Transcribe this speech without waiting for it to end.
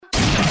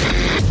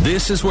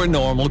This is where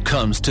normal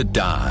comes to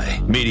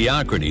die.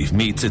 Mediocrity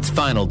meets its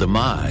final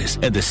demise,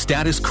 and the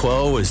status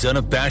quo is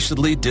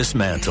unabashedly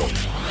dismantled.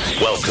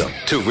 Welcome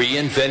to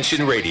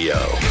Reinvention Radio.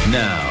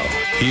 Now,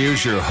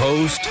 here's your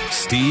host,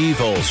 Steve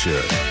Olsher.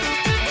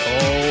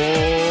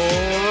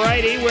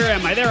 Alrighty, where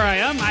am I? There I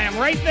am. I am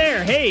right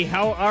there. Hey,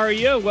 how are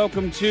you?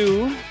 Welcome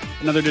to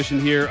another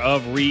edition here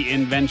of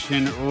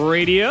Reinvention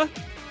Radio.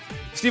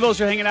 Steve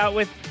Olsher hanging out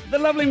with the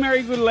lovely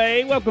Mary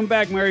Goulet. Welcome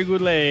back, Mary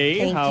Goulet.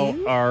 Thank How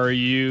you. are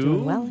you?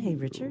 Doing well. Hey,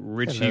 Richard.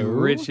 Richie Hello.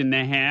 Rich in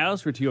the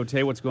house. Richie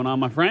Ote, what's going on,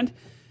 my friend?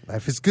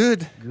 Life is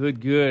good.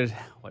 Good.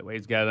 White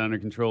Wade's got it under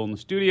control in the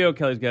studio.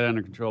 Kelly's got it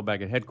under control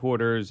back at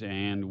headquarters.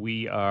 And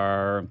we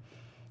are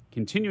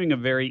continuing a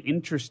very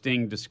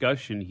interesting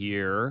discussion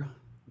here.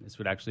 This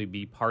would actually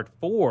be part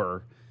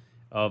 4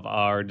 of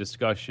our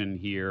discussion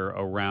here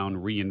around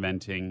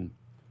reinventing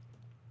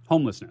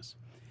homelessness.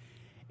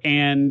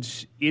 And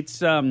it's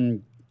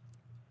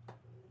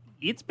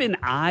been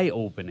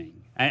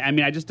eye-opening. I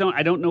mean, I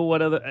don't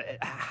know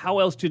how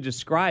else to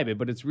describe it,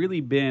 but it's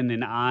really been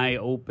an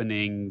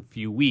eye-opening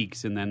few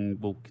weeks, and then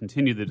we'll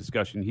continue the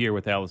discussion here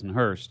with Allison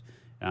Hurst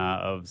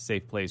of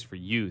Safe Place for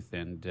Youth,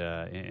 and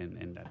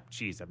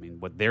geez, I mean,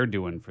 what they're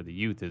doing for the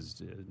youth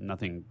is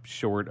nothing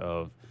short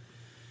of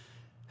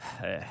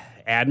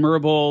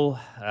admirable,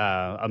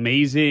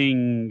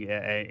 amazing,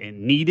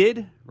 and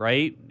needed,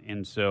 right?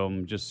 And so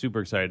I'm just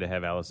super excited to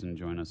have Allison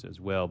join us as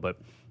well. But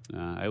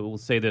I will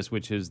say this,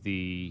 which is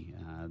the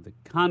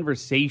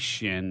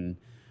conversation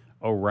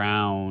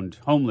around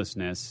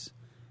homelessness.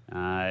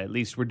 At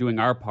least we're doing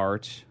our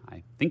part.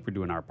 I think we're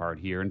doing our part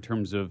here in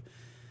terms of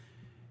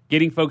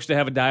getting folks to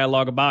have a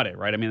dialogue about it,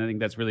 right? I mean, I think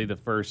that's really the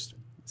first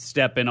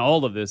step in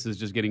all of this, is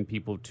just getting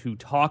people to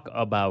talk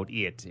about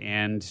it.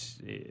 And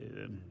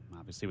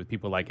obviously with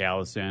people like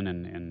Allison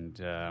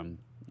and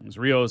Ms.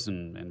 Rios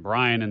and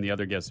Brian and the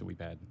other guests that we've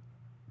had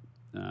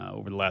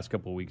over the last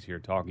couple of weeks here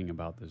talking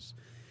about this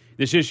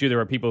issue, there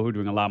are people who are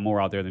doing a lot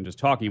more out there than just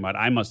talking about it.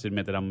 I must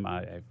admit that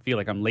I feel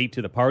like I'm late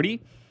to the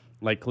party.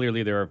 Like,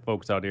 clearly there are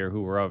folks out there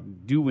who are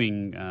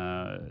doing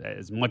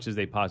as much as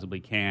they possibly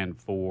can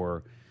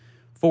for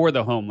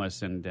the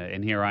homeless,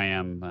 and here I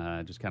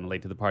am just kind of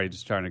late to the party,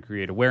 just trying to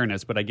create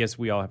awareness. But I guess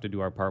we all have to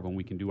do our part when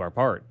we can do our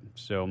part.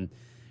 So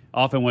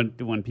often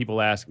when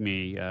people ask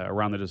me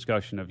around the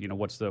discussion of,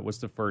 what's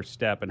the first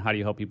step and how do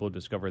you help people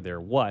discover their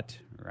what,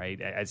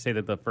 right? I'd say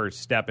that the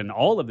first step in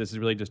all of this is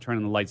really just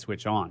turning the light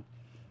switch on.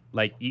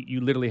 Like,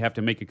 you literally have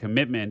to make a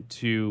commitment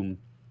to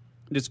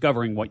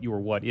discovering what your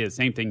what is.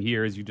 Same thing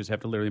here is you just have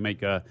to literally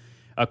make a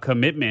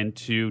commitment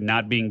to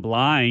not being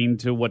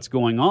blind to what's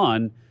going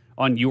on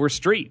your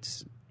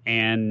streets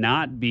and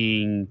not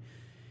being,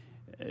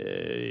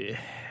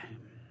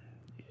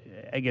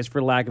 I guess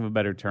for lack of a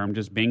better term,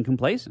 just being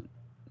complacent,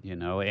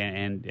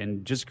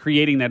 and just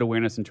creating that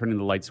awareness and turning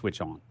the light switch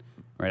on.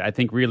 Right, I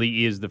think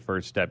really is the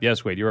first step.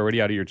 Yes, Wade, you're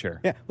already out of your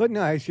chair. Yeah, but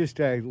no, I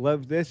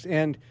love this.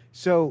 And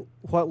so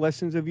what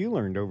lessons have you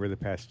learned over the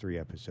past 3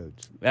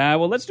 episodes?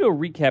 Well, let's do a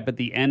recap at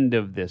the end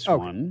of this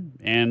one,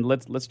 and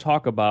let's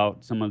talk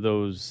about some of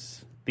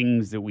those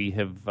things that we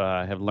have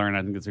learned.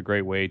 I think it's a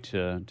great way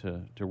to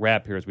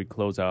wrap here as we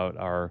close out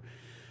our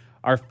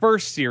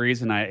first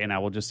series, and I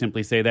will just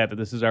simply say that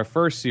this is our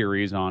first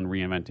series on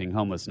reinventing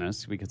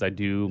homelessness, because I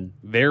do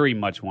very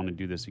much want to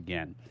do this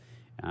again.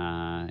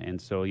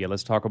 And so,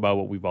 let's talk about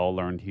what we've all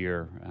learned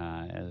here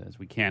as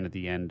we can at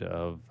the end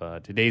of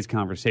today's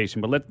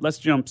conversation. But let's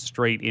jump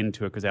straight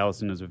into it, because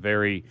Allison is a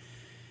very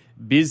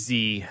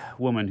busy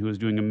woman who is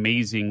doing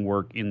amazing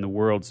work in the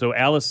world. So,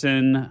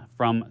 Allison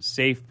from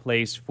Safe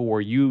Place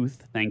for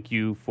Youth, thank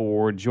you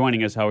for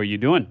joining us. How are you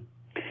doing?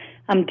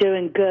 I'm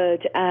doing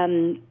good.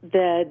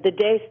 The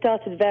day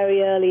started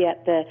very early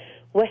at the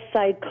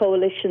Westside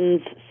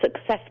Coalition's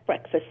Success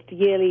Breakfast,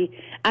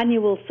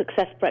 annual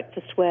Success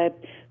Breakfast, where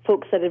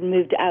folks that have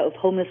moved out of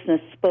homelessness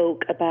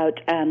spoke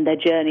about their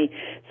journey.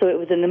 So it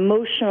was an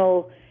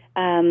emotional,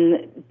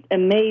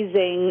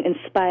 amazing,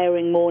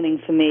 inspiring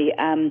morning for me.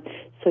 I'm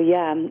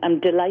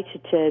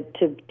delighted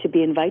to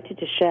be invited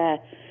to share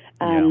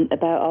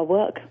about our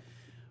work.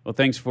 Well,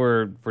 thanks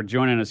for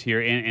joining us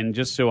here. And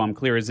just so I'm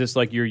clear, is this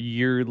like your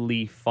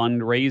yearly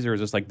fundraiser?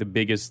 Is this like the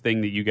biggest thing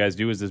that you guys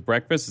do? Is this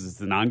breakfast? Is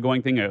this an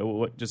ongoing thing? I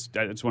just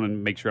want to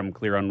make sure I'm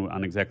clear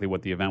on exactly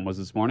what the event was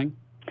this morning.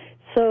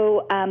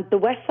 So the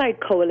Westside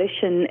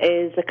Coalition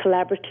is a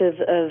collaborative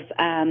of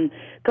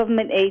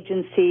government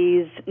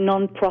agencies,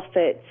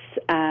 non-profits,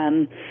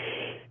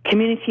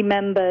 community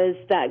members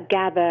that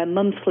gather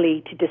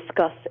monthly to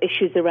discuss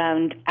issues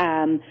around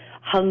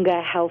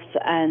hunger, health,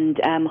 and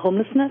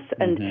homelessness.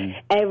 And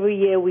every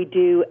year we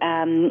do,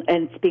 and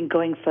it's been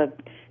going for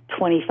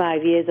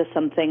 25 years or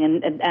something,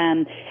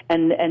 and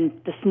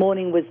this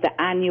morning was the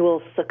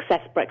annual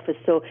Success Breakfast.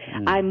 So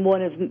I'm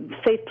one of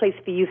Safe Place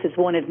for Youth is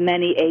one of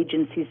many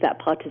agencies that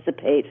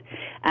participate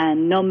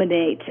and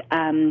nominate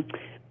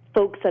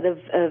folks that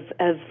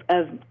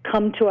have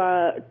come to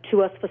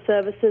us for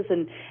services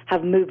and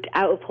have moved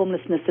out of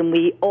homelessness, and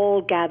we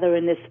all gather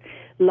in this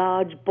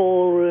large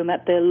ballroom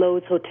at the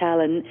Lowe's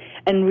Hotel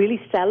and really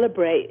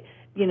celebrate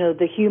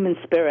the human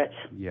spirit.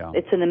 Yeah.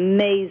 It's an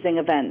amazing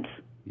event.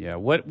 Yeah.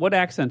 What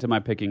accent am I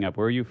picking up?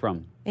 Where are you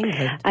from?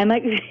 England.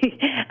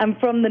 I'm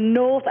from the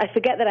north. I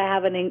forget that I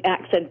have an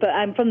accent, but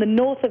I'm from the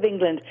north of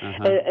England,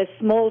 a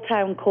small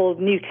town called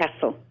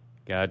Newcastle.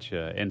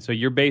 Gotcha. And so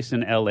you're based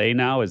in L.A.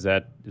 now, is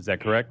that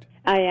correct?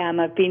 I am.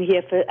 I've been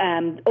here for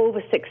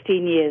over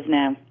 16 years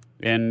now.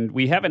 And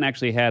we haven't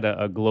actually had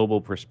a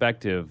global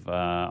perspective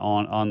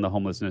on the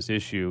homelessness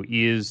issue.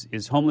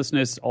 Is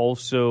homelessness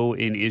also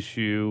an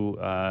issue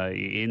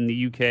in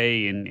the UK,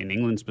 in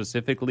England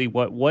specifically?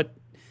 What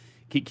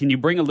can you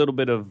bring a little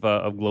bit of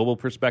global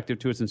perspective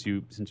to it, since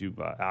you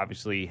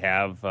obviously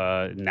have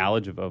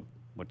knowledge of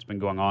what's been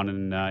going on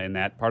in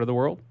that part of the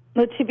world?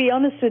 Well, to be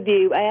honest with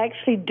you, I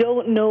actually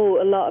don't know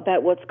a lot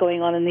about what's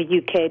going on in the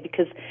UK,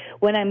 because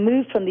when I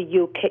moved from the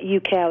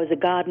UK, I was a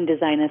garden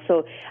designer,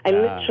 so I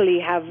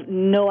literally have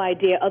no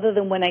idea, other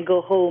than when I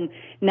go home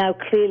now,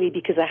 clearly,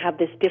 because I have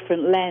this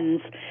different lens,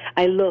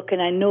 I look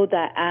and I know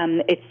that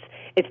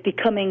it's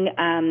becoming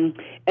an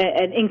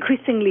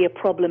increasingly a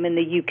problem in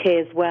the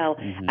UK as well,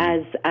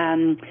 as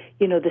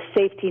the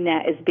safety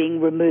net is being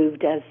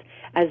removed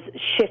as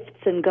shifts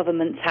in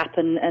governments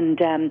happen, and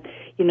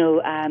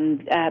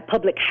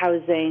public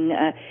housing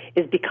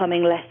is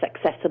becoming less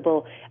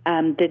accessible.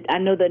 I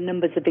know the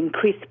numbers have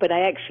increased, but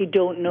I actually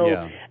don't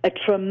know a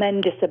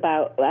tremendous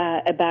about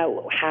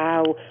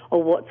how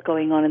or what's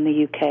going on in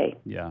the UK.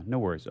 Yeah, no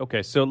worries.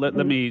 Okay, so let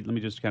me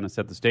just kind of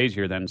set the stage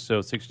here then.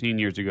 So 16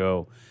 years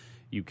ago,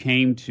 you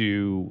came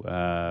to,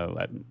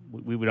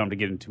 we don't have to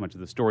get into too much of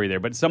the story there,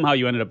 but somehow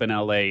you ended up in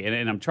L.A.,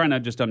 and I'm trying to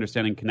just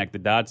understand and connect the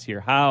dots here.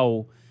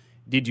 How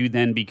did you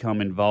then become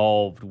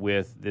involved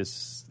with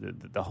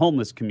the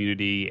homeless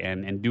community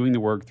and doing the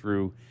work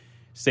through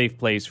Safe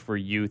Place for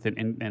Youth,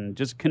 and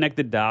just connect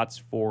the dots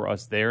for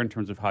us there in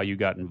terms of how you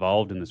got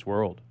involved in this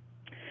world?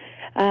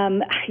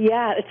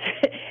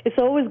 It's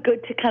always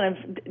good to kind of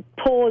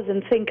pause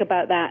and think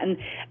about that, and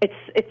it's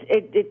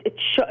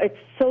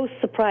so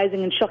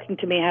surprising and shocking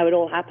to me how it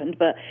all happened.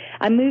 But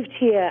I moved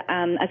here,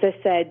 as I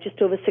said,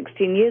 just over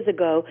 16 years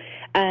ago,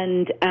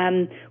 and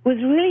was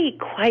really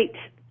quite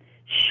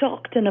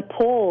shocked and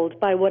appalled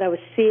by what I was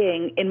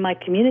seeing in my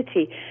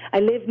community.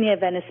 I live near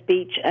Venice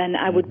Beach, and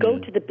I would go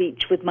to the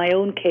beach with my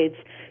own kids,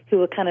 who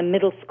were kind of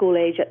middle school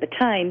age at the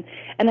time,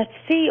 and I'd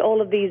see all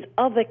of these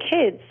other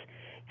kids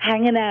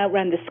hanging out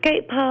around the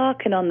skate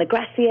park and on the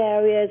grassy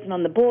areas and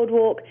on the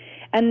boardwalk,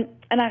 and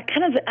I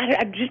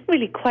didn't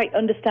really quite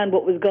understand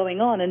what was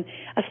going on, and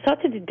I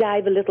started to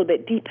dive a little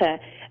bit deeper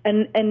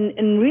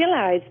and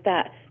realized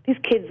that these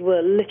kids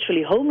were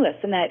literally homeless,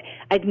 and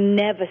I'd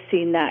never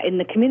seen that in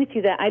the community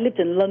that I lived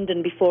in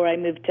London before I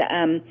moved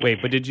to... Wait,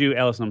 but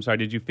Alison, I'm sorry,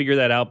 did you figure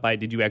that out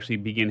did you actually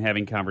begin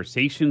having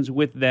conversations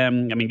with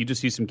them? I mean, you just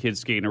see some kids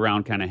skating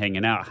around, kind of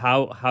hanging out.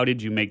 How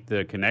did you make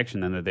the connection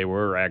then that they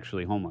were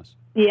actually homeless?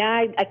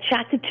 Yeah, I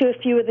chatted to a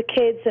few of the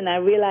kids, and I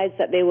realized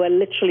that they were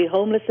literally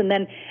homeless. And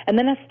then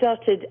I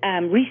started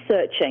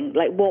researching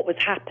like what was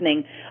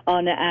happening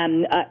on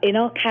in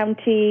our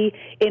county,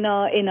 in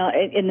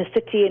the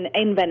city,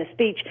 in Venice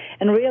Beach,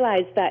 and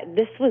realized that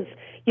this was,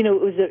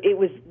 it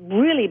was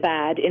really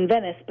bad in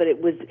Venice, but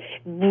it was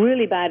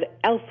really bad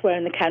elsewhere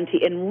in the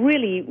county, and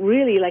really,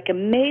 really like a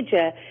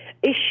major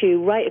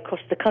issue right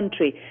across the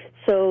country.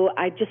 So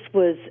I just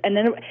was, and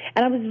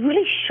I was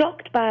really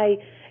shocked by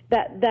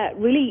that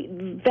really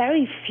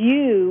very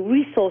few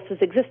resources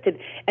existed,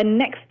 and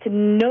next to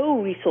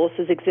no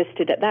resources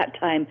existed at that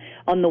time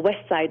on the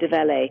west side of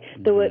LA.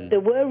 There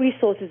were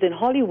resources in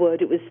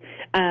Hollywood, it was,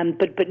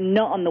 but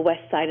not on the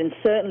west side, and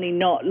certainly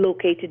not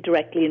located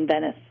directly in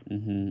Venice.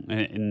 Mm-hmm.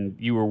 And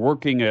you were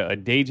working a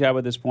day job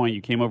at this point.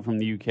 You came over from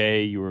the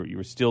UK. You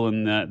were still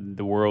in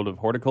the world of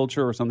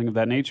horticulture or something of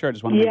that nature. I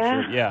just want to make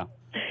sure. Yeah.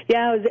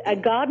 Yeah, I was a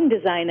garden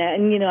designer,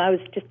 and I was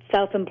just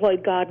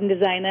self-employed garden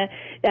designer,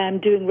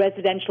 doing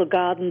residential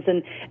gardens,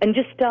 and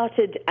just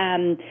started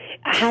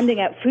handing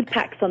out food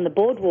packs on the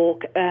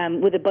boardwalk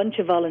with a bunch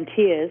of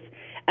volunteers,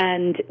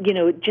 and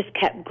it just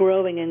kept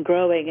growing and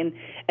growing,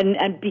 and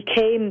I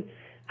became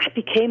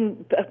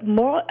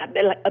more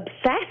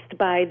obsessed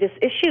by this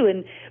issue,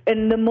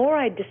 and the more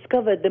I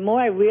discovered, the more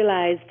I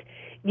realized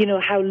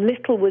how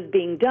little was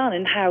being done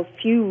and how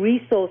few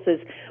resources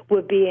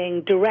were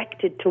being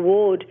directed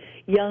toward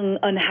young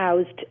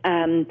unhoused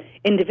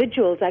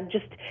individuals. I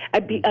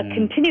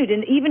continued,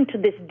 and even to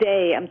this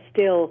day, I'm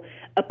still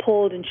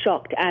appalled and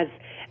shocked as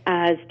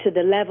to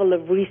the level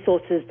of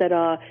resources that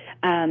are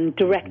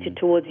directed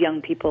towards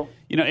young people.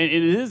 It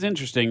is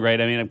interesting,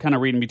 right? I mean, I'm kind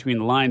of reading between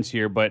the lines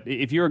here, but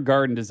if you're a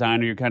garden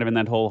designer, you're kind of in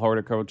that whole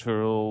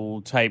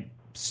horticultural type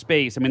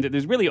space. I mean,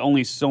 there's really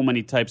only so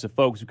many types of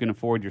folks who can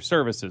afford your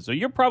services. So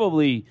you're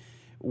probably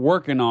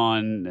working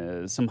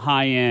on some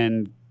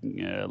high-end,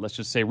 let's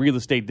just say, real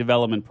estate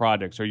development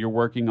projects, or you're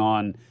working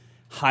on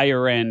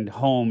higher-end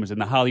homes in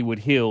the Hollywood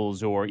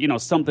Hills, or,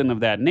 something of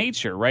that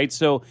nature, right?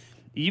 So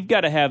you've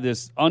got to have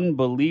this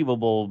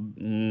unbelievable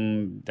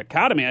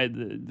dichotomy.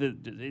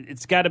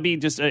 It's got to be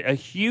just a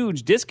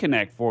huge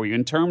disconnect for you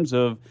in terms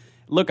of,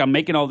 look, I'm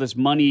making all this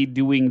money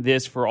doing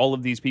this for all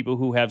of these people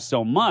who have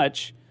so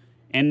much,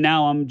 and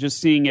now I'm just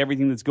seeing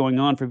everything that's going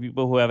on for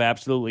people who have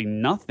absolutely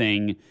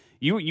nothing.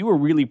 You were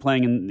really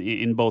playing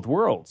in both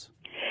worlds.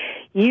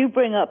 You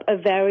bring up a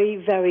very,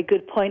 very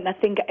good point. I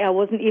think I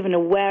wasn't even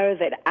aware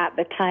of it at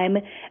the time,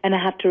 and I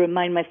have to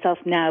remind myself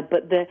now.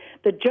 But the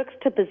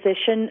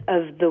juxtaposition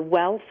of the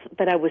wealth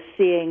that I was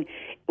seeing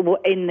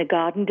in the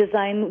garden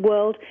design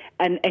world,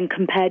 and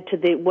compared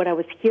to what I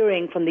was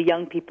hearing from the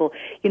young people,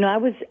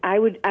 I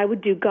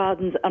would do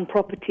gardens on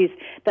properties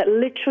that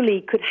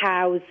literally could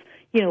house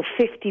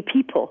 50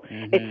 people.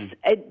 Mm-hmm.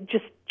 It's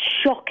just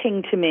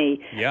shocking to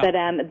me that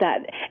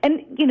and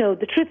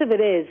the truth of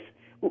it is,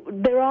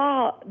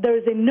 there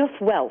is enough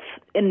wealth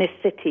in this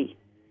city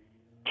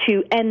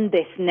to end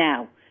this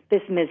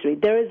misery.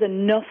 There is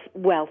enough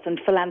wealth and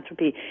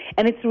philanthropy,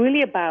 and it's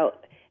really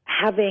about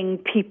having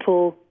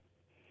people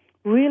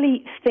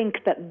really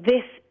think that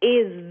this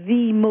is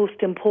the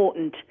most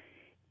important,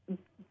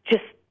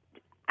 just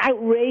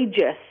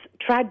outrageous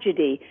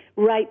tragedy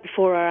right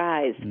before our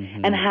eyes,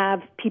 and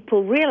have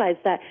people realize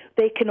that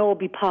they can all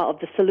be part of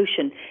the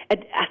solution.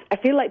 I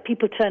feel like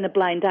people turn a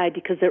blind eye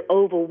because they're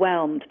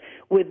overwhelmed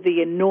with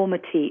the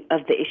enormity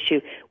of the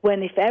issue,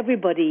 when if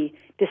everybody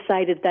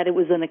decided that it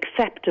was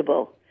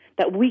unacceptable,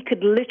 that we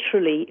could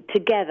literally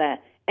together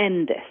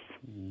end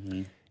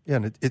this. Yeah,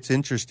 and it's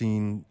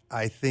interesting.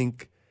 I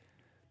think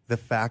the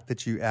fact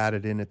that you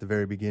added in at the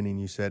very beginning,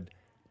 you said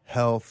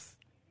health,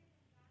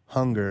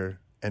 hunger,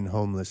 and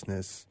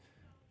homelessness.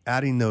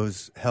 Adding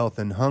those health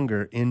and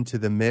hunger into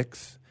the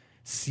mix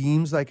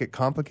seems like it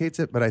complicates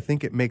it, but I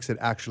think it makes it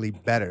actually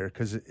better,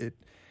 because it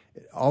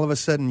all of a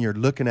sudden you're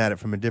looking at it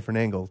from a different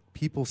angle.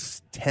 People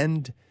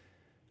tend,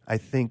 I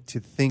think,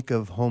 to think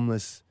of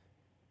homeless,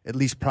 at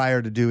least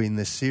prior to doing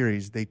this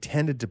series, they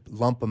tended to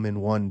lump them in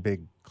one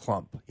big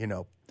clump.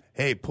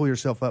 Hey, pull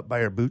yourself up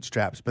by your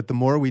bootstraps. But the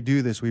more we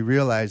do this, we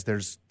realize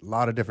there's a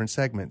lot of different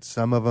segments.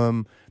 Some of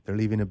them, they're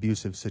leaving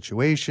abusive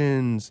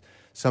situations.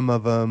 Some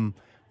of them,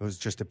 it was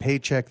just a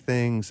paycheck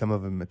thing. Some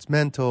of them, it's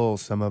mental.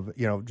 Some of,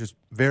 just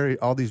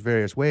all these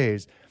various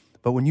ways.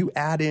 But when you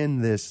add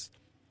in this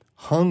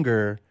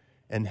hunger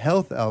and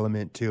health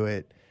element to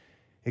it,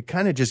 it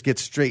kind of just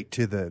gets straight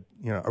to the,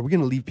 are we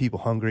going to leave people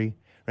hungry,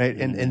 right?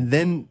 And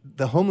then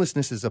the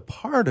homelessness is a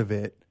part of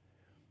it,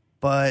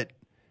 but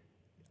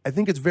I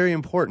think it's very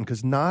important,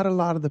 because not a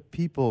lot of the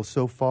people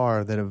so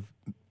far that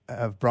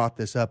have brought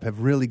this up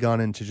have really gone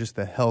into just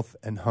the health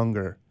and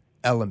hunger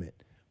element.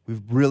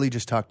 We've really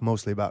just talked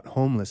mostly about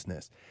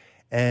homelessness.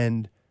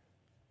 And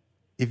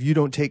if you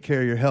don't take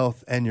care of your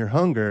health and your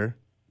hunger,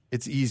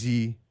 it's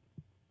easy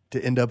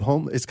to end up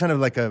homeless. It's kind of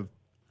like a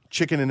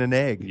chicken and an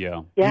egg.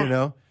 Yeah.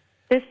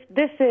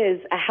 This is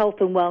a health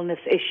and wellness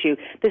issue.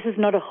 This is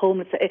not a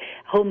homeless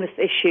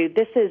issue.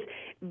 This is,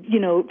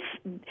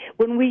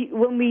 when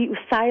we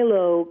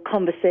silo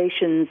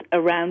conversations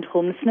around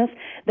homelessness,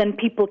 then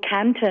people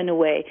can turn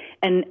away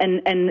and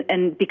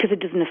because it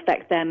doesn't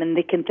affect them, and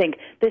they can think,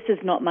 this is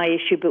not my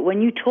issue. But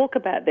when you talk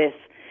about this,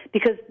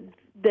 because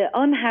the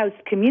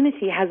unhoused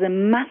community has a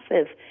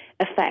massive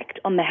effect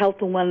on the health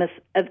and wellness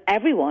of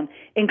everyone,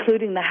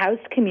 including the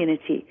housed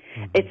community.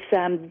 It's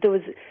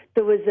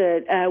there was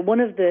one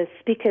of the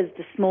speakers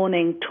this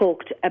morning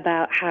talked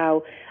about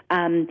how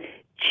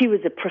she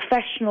was a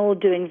professional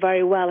doing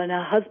very well, and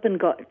her husband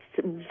got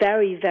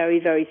very,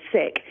 very, very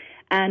sick,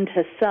 and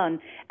her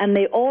son, and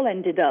they all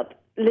ended up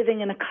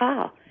living in a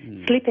car,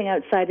 sleeping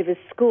outside of his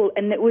school,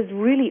 and it was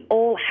really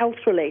all health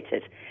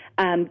related.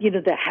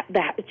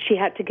 She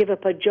had to give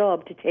up her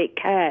job to take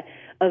care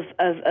of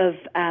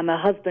her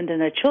husband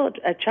and a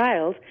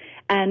child,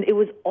 and it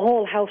was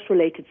all health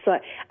related. So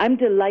I'm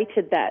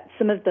delighted that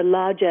some of the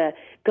larger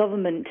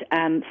government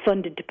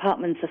funded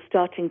departments are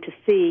starting to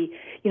see,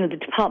 the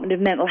Department of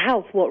Mental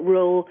Health, what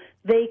role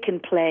they can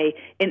play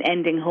in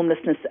ending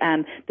homelessness,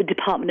 the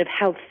Department of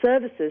Health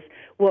Services,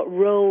 what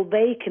role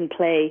they can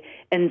play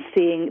in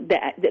seeing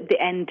the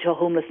end to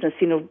homelessness.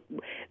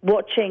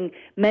 Watching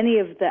many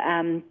of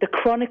the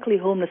chronically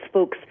homeless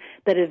folks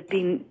that have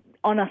been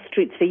on our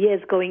streets for years,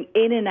 going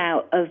in and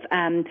out of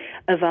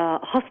our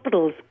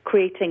hospitals,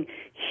 creating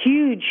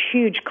huge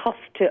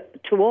costs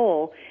to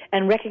all,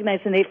 and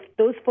recognizing if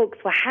those folks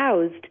were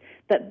housed,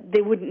 that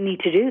they wouldn't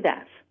need to do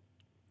that.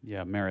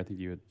 Yeah, Mary, I think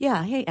you would.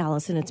 Yeah, hey,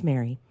 Allison, it's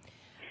Mary.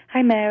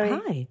 Hi, Mary.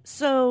 Hi.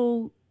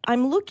 So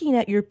I'm looking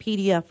at your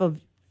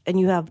PDF and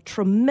you have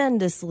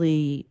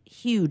tremendously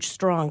huge,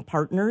 strong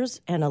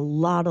partners and a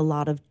lot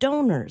of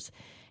donors.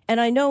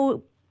 And I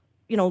know,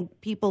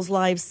 people's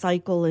lives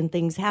cycle and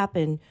things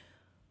happen.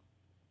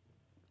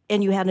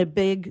 And you had a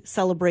big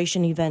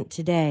celebration event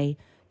today.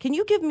 Can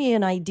you give me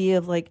an idea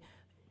of,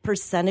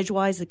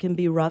 percentage-wise, it can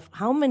be rough,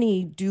 how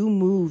many do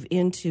move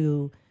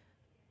into,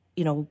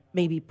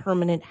 maybe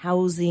permanent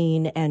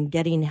housing and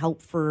getting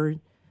help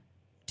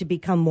to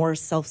become more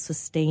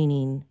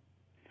self-sustaining?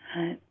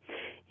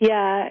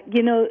 Yeah,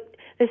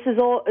 this is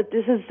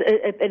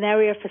an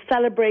area for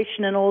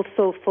celebration and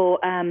also for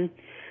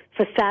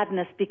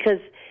sadness, because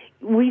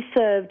we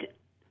served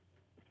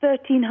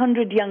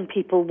 1,300 young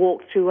people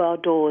walked through our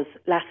doors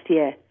last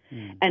year,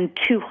 and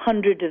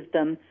 200 of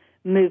them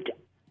moved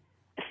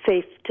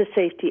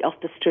safety off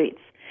the streets.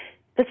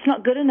 That's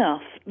not good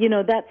enough.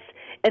 That's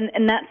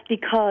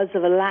because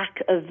of a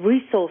lack of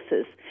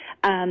resources.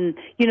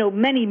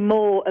 Many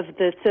more of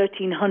the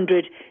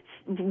 1,300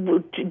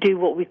 do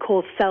what we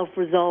call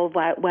self-resolve,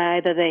 where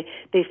either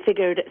they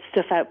figured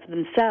stuff out for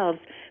themselves.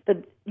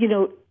 But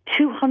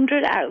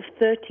 200 out of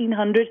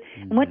 1,300,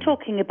 and we're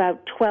talking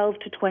about 12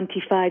 to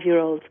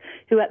 25-year-olds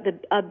who at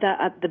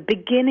the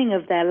beginning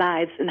of their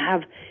lives and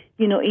have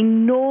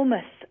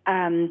enormous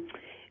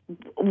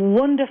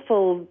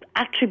wonderful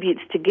attributes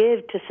to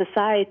give to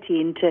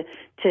society and to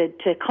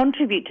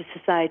contribute to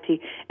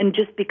society, and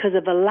just because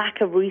of a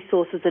lack of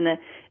resources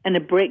and a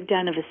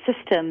breakdown of a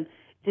system,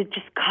 they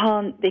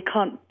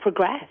can't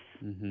progress.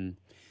 Mm-hmm.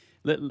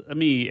 Let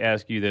me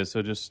ask you this,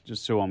 so just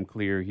so I'm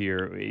clear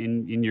here,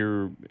 in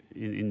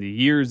the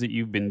years that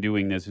you've been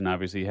doing this, and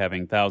obviously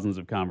having thousands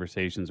of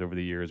conversations over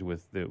the years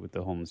with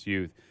the homeless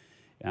youth,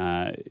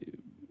 because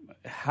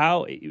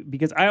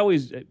I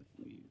always.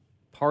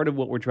 Part of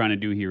what we're trying to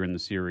do here in the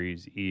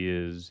series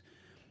is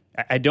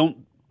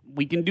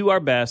we can do our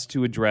best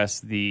to address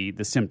the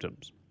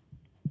symptoms.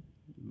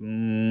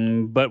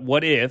 But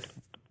what if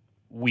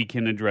we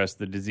can address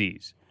the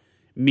disease?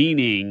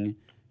 Meaning,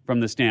 from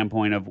the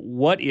standpoint of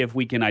what if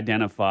we can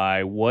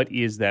identify what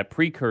is that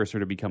precursor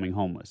to becoming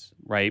homeless,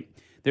 right?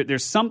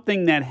 There's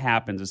something that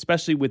happens,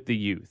 especially with the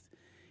youth.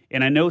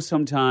 And I know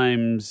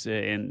sometimes,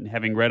 and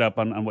having read up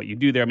on what you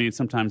do there, I mean,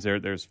 sometimes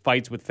there's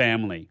fights with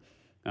family.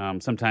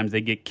 Sometimes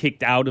they get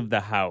kicked out of the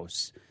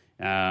house.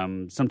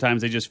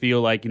 Sometimes they just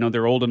feel like,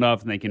 they're old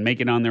enough and they can make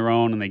it on their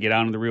own, and they get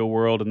out into the real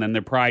world, and then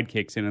their pride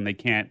kicks in and they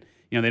can't,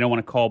 they don't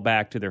want to call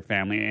back to their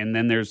family. And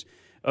then there's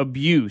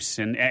abuse.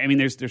 And I mean,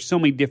 there's so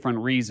many different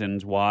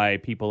reasons why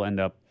people end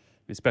up,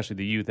 especially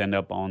the youth, end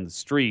up on the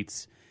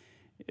streets.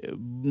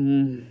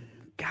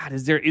 God,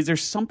 is there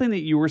something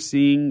that you were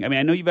seeing? I mean,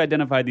 I know you've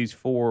identified these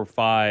 4 or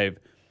 5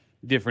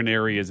 different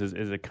areas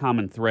as a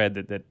common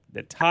thread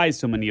that ties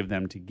so many of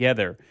them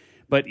together.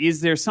 But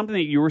is there something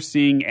that you're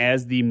seeing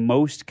as the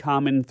most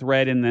common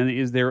thread, and then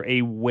is there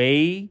a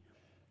way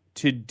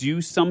to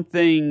do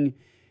something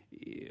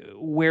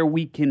where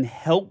we can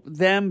help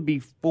them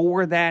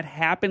before that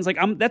happens? Like,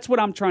 that's what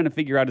I'm trying to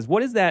figure out is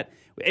what is that?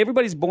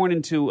 Everybody's born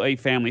into a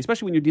family,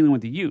 especially when you're dealing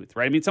with the youth,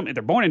 right? I mean,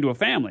 they're born into a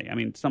family. I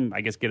mean, some, I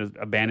guess, get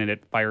abandoned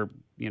at fire,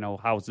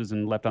 houses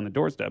and left on the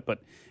doorstep, but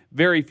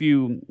very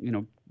few,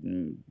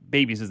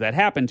 babies does that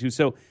happen to.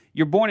 So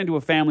you're born into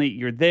a family,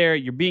 you're there,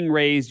 you're being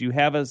raised, you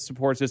have a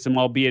support system,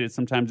 albeit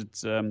sometimes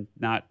it's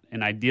not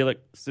an idyllic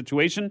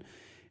situation.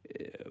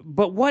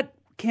 But what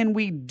can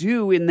we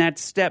do in that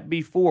step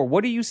before?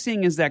 What are you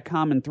seeing as that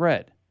common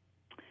thread?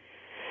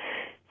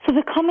 So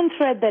the common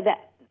thread that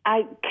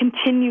I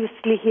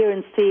continuously hear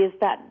and see is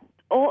that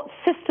all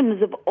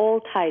systems of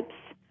all types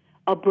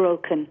are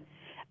broken.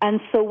 And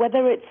so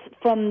whether it's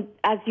from,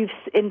 as you've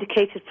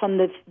indicated, from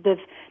the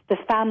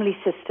family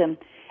system,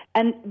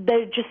 and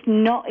there are just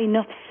not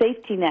enough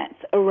safety nets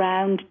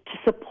around to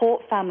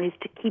support families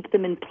to keep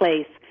them in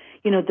place,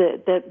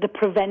 the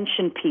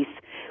prevention piece.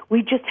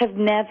 We just have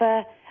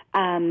never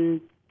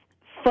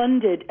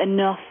funded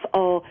enough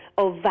or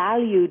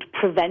valued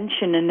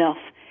prevention enough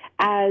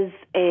as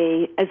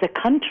a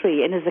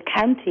country and as a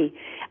county.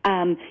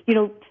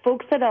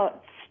 Folks that are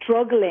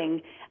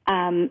struggling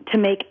to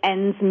make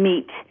ends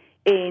meet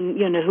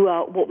who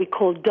are what we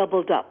call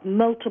doubled up,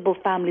 multiple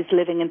families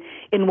living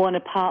in one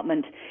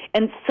apartment.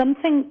 And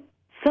something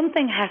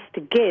has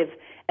to give,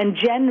 and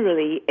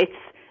generally it's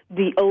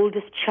the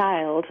oldest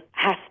child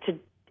has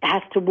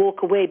to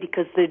walk away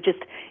because there just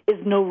is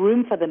no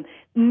room for them.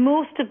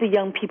 Most of the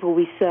young people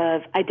we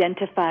serve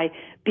identify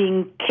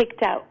being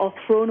kicked out or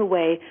thrown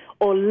away,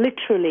 or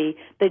literally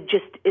there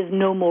just is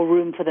no more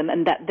room for them,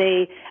 and that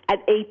they, at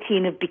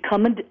 18, have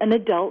become an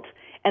adult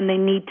and they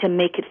need to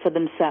make it for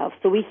themselves.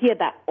 So we hear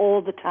that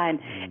all the time.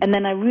 And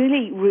then I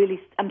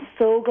I'm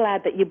so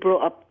glad that you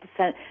brought up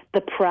the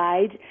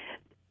pride.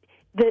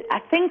 I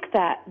think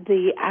that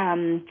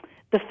the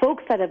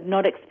folks that have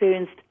not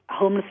experienced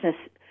homelessness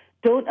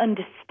don't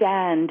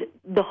understand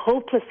the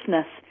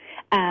hopelessness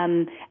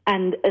and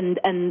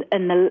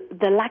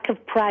the lack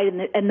of pride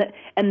and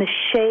the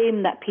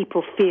shame that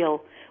people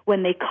feel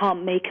when they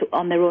can't make it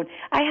on their own.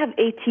 I have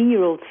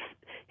 18-year-olds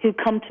who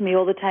come to me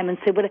all the time and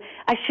say, "But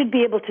I should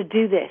be able to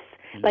do this.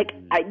 Like,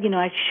 I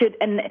should,"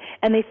 and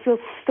they feel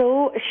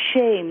so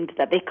ashamed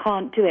that they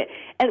can't do it.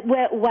 And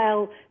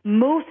while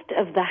most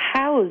of the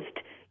housed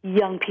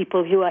young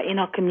people who are in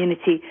our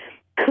community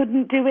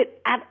couldn't do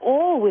it at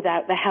all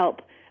without the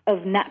help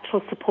of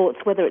natural supports,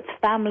 whether it's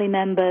family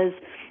members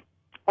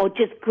or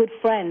just good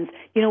friends.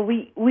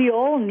 We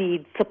all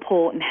need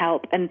support and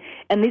help, and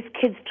these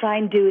kids try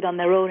and do it on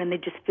their own, and they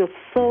just feel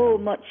so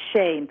much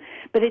shame.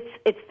 But it's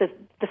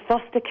the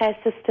foster care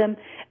system.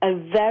 A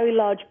very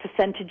large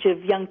percentage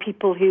of young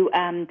people who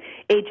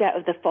age out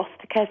of the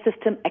foster care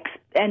system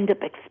end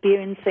up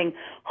experiencing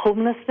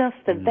homelessness.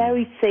 The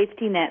very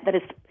safety net that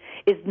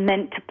is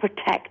meant to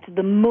protect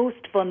the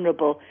most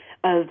vulnerable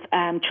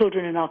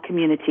children in our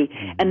community,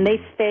 and they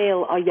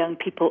fail our young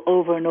people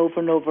over and over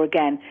and over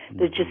again.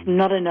 There's just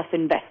not enough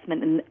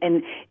investment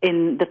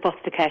in the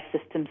foster care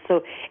system.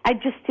 So I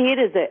just see it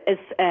as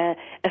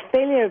a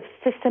failure of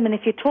system. And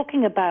if you're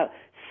talking about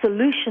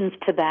solutions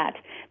to that,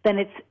 then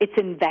it's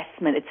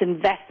investment. It's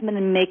investment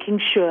in making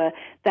sure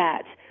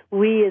that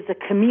we as a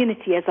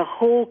community, as a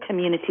whole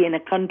community in a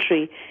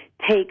country,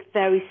 take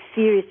very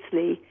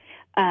seriously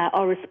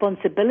our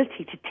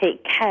responsibility to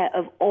take care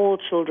of all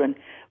children,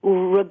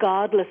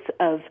 regardless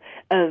of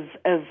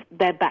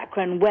their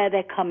background, where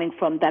they're coming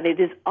from, that it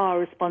is our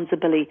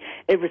responsibility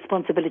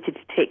to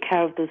take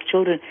care of those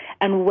children.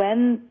 And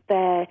when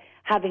they're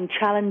having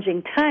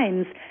challenging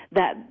times,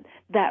 that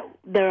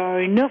there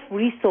are enough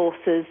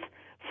resources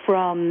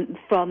from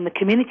the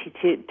community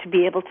to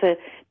be able to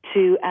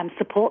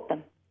support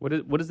them.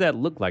 What does that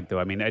look like, though?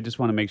 I mean, I just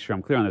want to make sure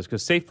I'm clear on this,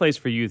 because Safe Place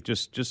for Youth,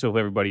 just so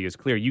everybody is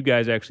clear, you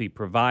guys actually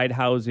provide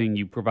housing.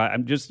 You provide.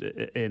 I'm just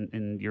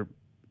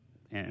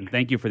and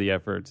thank you for the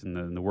efforts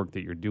and the work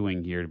that you're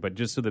doing here. But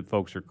just so that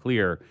folks are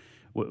clear,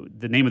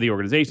 the name of the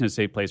organization is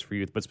Safe Place for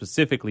Youth. But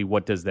specifically,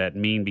 what does that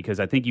mean? Because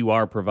I think you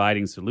are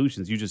providing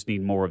solutions. You just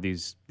need more of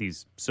these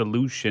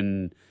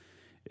solution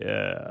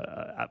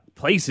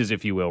places,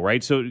 if you will,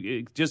 right? So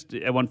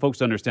I want folks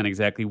to understand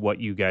exactly what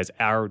you guys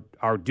are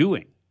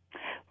doing.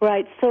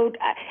 Right. So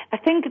I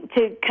think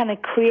to kind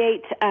of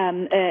create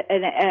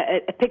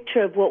a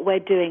picture of what we're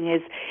doing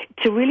is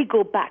to really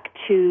go back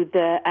to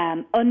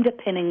the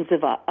underpinnings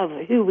of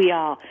who we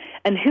are.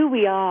 And who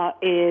we are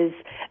is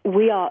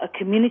we are a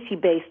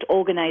community-based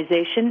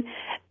organization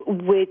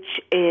which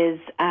is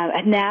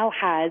now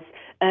has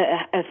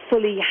a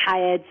fully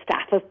hired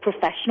staff of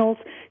professionals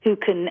who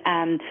can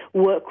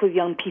work with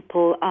young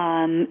people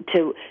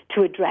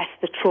to address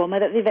the trauma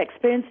that they've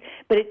experienced.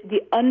 But the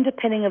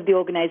underpinning of the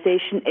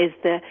organization is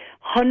the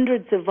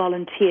hundreds of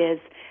volunteers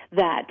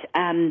that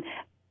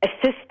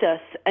assist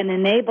us and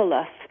enable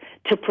us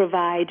to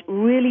provide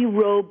really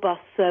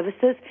robust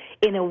services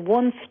in a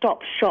one-stop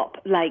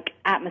shop-like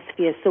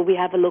atmosphere. So we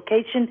have a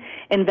location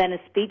in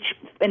Venice Beach,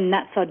 and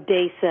that's our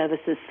day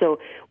services. So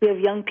we have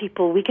young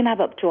people, we can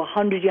have up to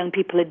 100 young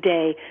people a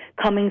day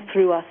coming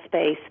through our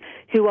space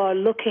who are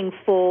looking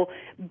for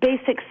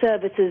basic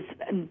services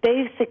and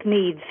basic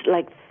needs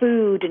like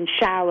food and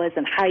showers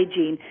and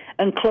hygiene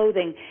and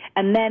clothing.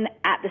 And then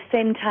at the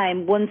same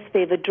time, once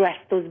they've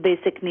addressed those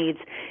basic needs,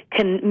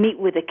 can meet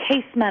with a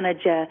case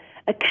manager,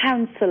 a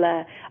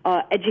counselor,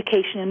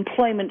 education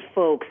employment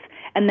folks,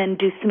 and then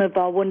do some of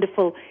our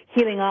wonderful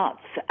healing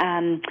arts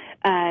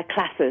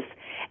classes.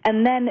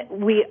 And then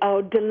we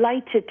are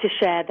delighted to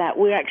share that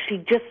we're actually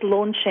just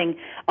launching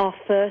our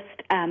first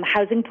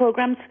housing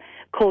programs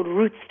called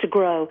Roots to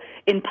Grow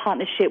in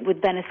partnership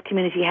with Venice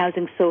Community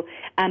Housing. So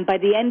by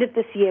the end of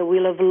this year,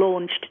 we'll have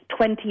launched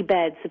 20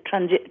 beds of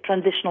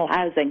transitional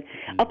housing.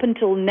 Up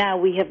until now,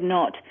 we have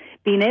not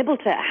been able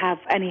to have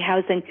any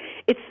housing.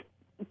 It's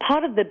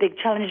part of the big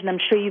challenge, and I'm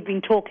sure you've been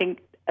talking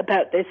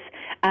about this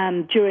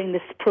during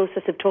this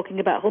process of talking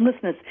about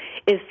homelessness,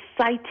 is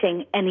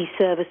citing any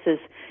services.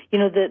 You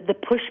know, the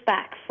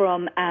pushback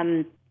from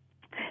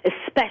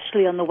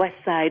especially on the west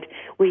side,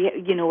 we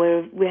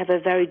have a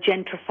very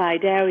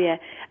gentrified area,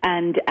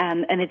 and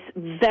it's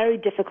very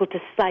difficult to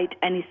cite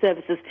any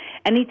services.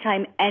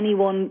 Anytime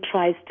anyone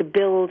tries to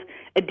build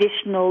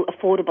additional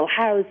affordable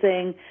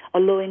housing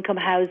or low-income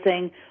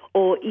housing,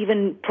 or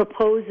even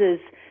proposes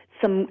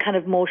some kind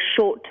of more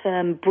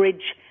short-term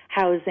bridge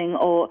housing,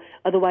 or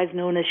otherwise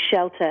known as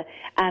shelter,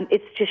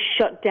 it's just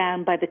shut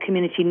down by the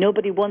community.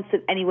 Nobody wants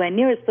it anywhere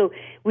near us. So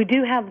we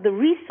do have the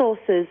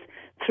resources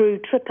through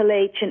Triple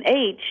H and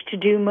H to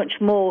do much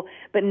more,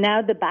 but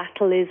now the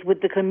battle is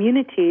with the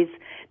communities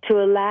to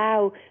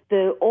allow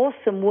the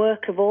awesome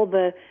work of all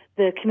the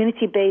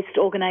community-based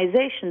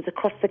organizations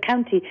across the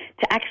county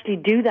to actually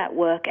do that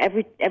work.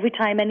 Every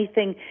time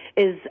anything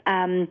is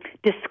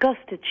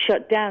discussed, it's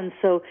shut down.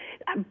 So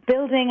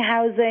building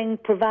housing,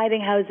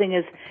 providing housing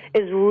is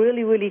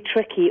really, really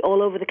tricky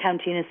all over the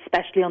county, and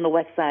especially on the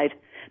west side.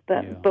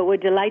 But we're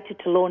delighted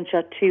to launch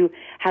our 2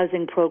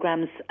 housing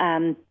programs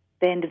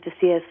the end of this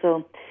year,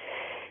 so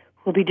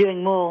we'll be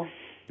doing more.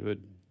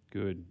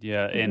 Good.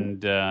 Yeah,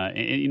 and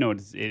you know,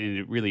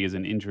 it really is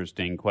an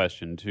interesting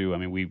question too. I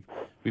mean,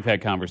 we've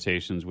had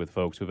conversations with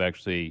folks who've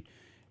actually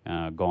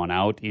gone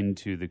out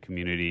into the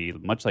community,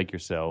 much like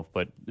yourself,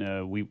 but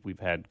we've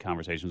had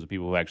conversations with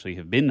people who actually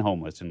have been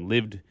homeless and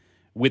lived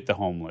with the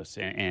homeless,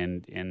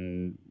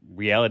 and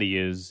reality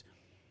is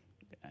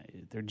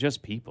they're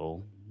just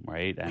people,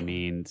 right? I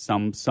mean,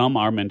 some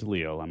are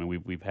mentally ill. I mean,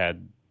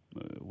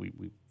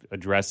 we've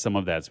addressed some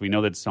of that, so we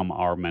know that some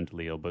are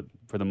mentally ill, but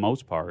for the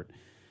most part,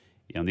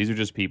 you know, these are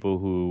just people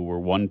who were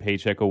one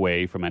paycheck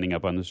away from ending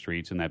up on the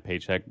streets, and that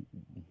paycheck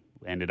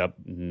ended up,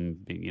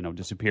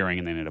 disappearing,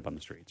 and they ended up on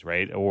the streets,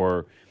 right?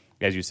 Or,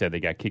 as you said, they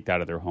got kicked out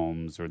of their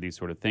homes, or these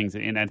sort of things.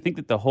 And I think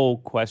that the whole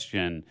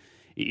question,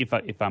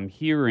 if I'm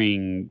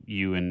hearing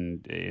you,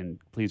 and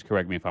please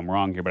correct me if I'm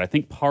wrong here, but I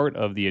think part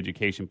of the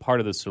education, part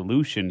of the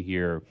solution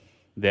here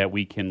that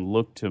we can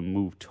look to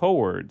move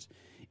towards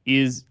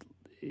is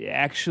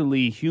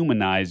actually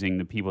humanizing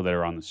the people that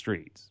are on the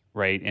streets,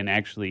 right? And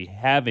actually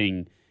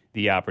having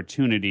the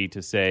opportunity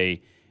to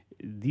say,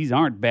 these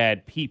aren't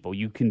bad people.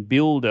 You can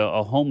build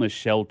a homeless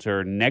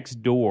shelter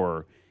next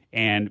door,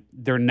 and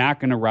they're not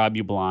going to rob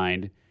you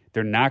blind.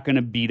 They're not going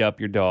to beat up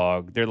your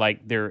dog.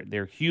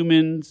 They're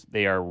humans.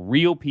 They are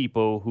real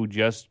people who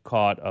just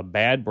caught a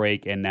bad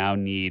break and now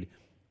need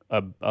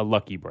a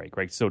lucky break,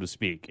 right, so to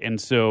speak. And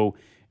so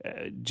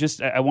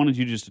I wanted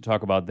you just to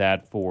talk about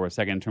that for a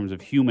second in terms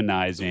of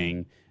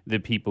humanizing the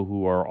people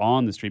who are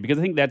on the street, because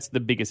I think that's the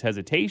biggest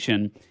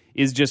hesitation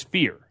is just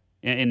fear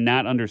and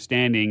not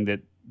understanding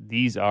that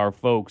these are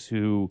folks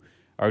who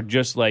are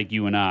just like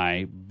you and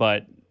I.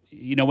 But,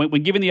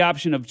 when given the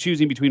option of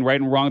choosing between right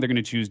and wrong, they're going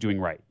to choose doing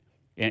right.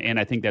 And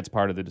I think that's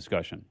part of the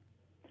discussion.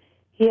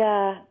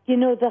 Yeah.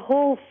 The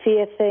whole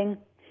fear thing,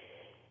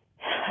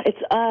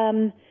 it's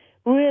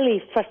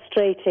really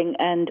frustrating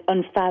and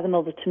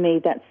unfathomable to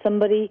me that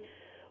somebody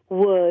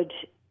would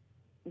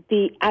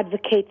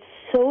advocate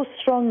so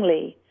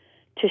strongly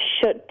to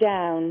shut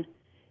down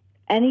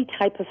any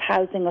type of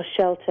housing or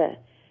shelter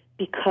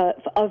because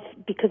of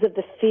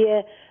the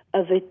fear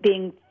of it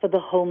being for the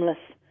homeless,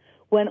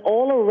 when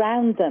all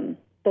around them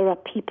there are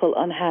people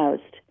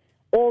unhoused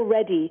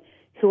already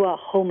who are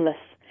homeless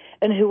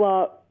and who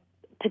are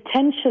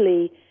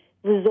potentially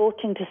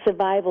resorting to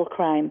survival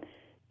crime,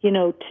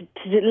 to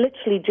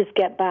literally just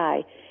get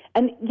by.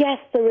 And yes,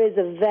 there is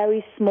a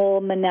very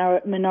small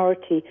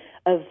minority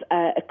of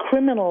a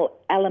criminal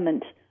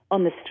element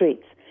on the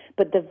streets,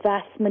 but the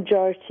vast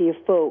majority of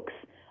folks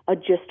are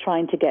just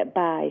trying to get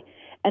by.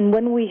 And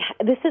when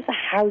this is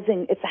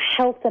it's a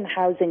health and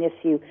housing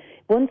issue.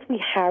 Once we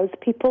house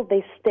people,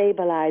 they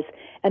stabilize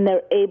and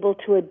they're able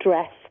to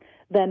address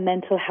their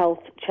mental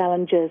health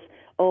challenges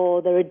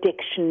or their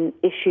addiction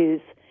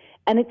issues.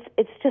 And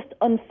it's just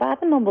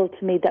unfathomable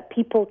to me that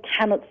people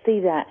cannot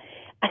see that.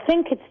 I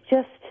think it's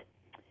just,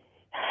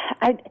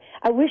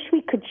 I wish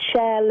we could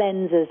share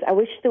lenses. I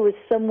wish there was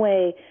some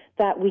way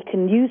that we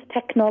can use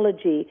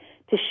technology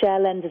to share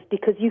lenses,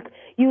 because you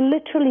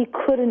literally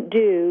couldn't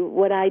do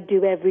what I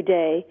do every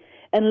day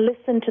and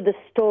listen to the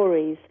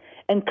stories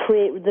and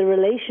create the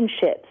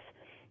relationships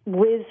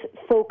with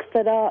folks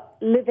that are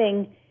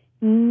living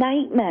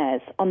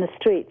nightmares on the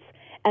streets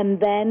and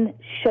then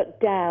shut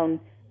down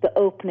the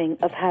opening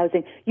of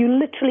housing. You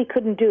literally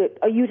couldn't do it,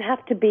 or you'd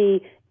have to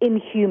be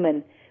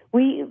inhuman.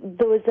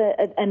 There was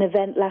an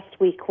event last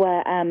week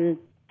where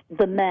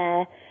the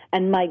mayor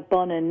and Mike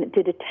Bonin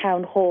did a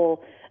town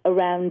hall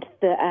around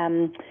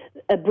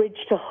a Bridge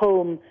to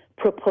Home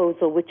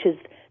proposal, which is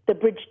the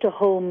Bridge to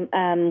Home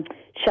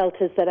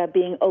shelters that are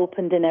being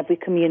opened in every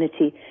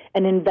community.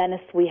 And in Venice,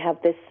 we have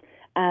this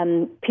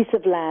piece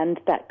of land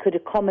that could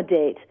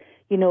accommodate,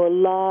 a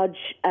large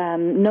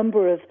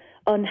number of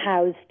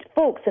unhoused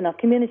folks in our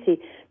community.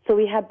 So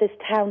we had this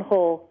town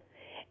hall,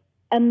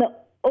 and the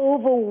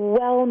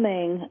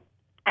overwhelming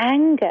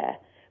anger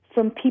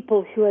from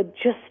people who are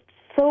just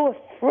so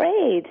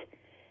afraid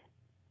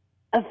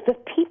of the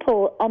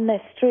people on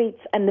their streets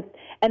and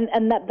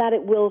that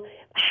it will,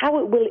 how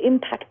it will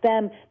impact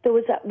them. There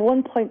was at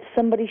one point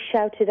somebody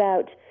shouted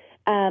out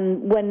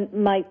when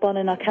Mike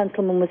Bonin, our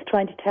councilman, was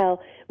trying to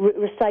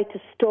recite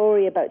a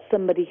story about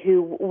somebody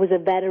who was a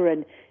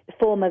veteran, a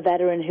former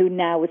veteran who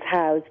now was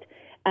housed.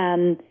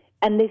 And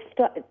they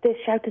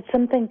shouted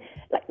something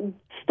like,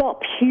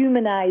 "Stop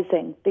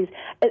humanizing these."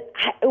 It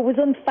was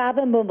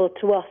unfathomable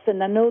to us,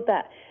 and I know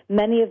that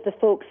many of the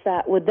folks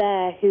that were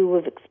there who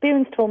have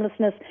experienced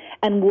homelessness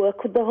and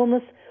work with the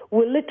homeless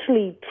were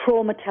literally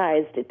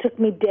traumatized. It took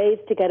me days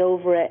to get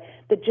over it.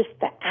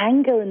 The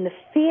anger and the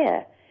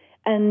fear,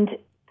 and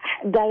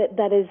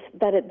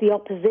that the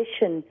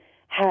opposition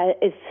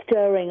is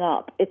stirring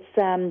up. It's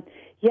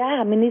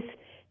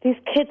these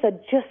kids are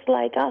just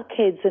like our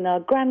kids and our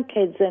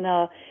grandkids and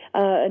our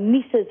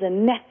nieces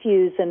and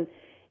nephews, and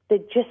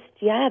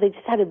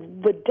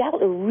were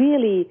dealt a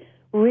really,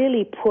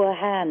 really poor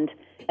hand,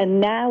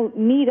 and now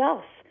need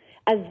us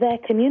as their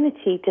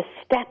community to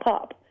step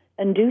up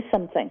and do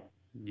something.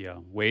 Yeah,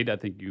 Wade, I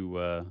think you've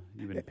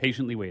been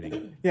patiently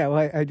waiting. Yeah,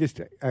 well,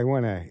 I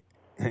want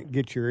to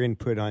get your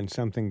input on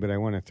something, but I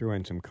want to throw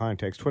in some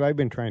context. What I've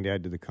been trying to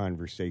add to the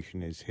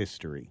conversation is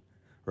history,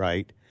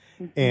 right?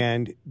 Mm-hmm.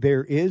 And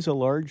there is a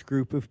large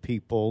group of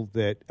people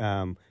that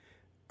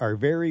are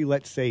very,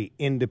 let's say,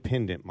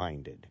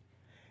 independent-minded.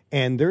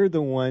 And they're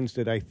the ones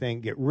that I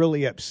think get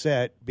really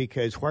upset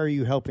because why are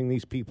you helping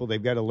these people?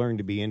 They've got to learn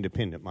to be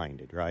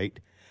independent-minded, right?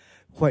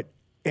 What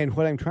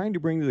I'm trying to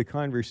bring to the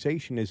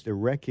conversation is the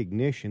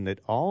recognition that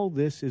all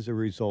this is a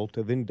result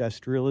of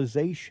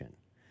industrialization.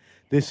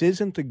 This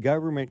isn't the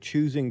government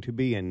choosing to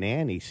be a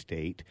nanny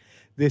state.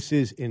 This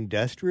is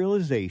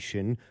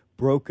industrialization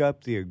broke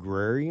up the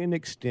agrarian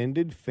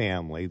extended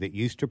family that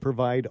used to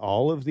provide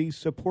all of these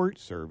support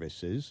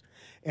services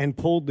and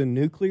pulled the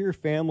nuclear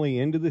family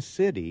into the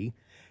city,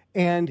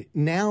 and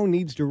now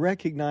needs to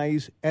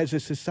recognize as a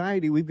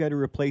society we've got to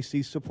replace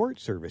these support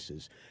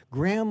services.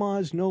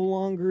 Grandma's no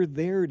longer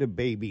there to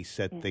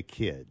babysit the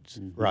kids,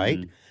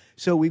 right?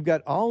 So we've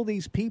got all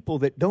these people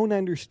that don't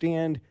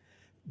understand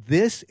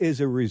this is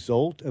a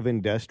result of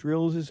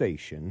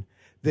industrialization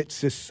that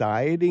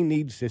society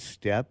needs to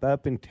step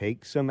up and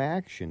take some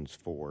actions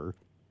for.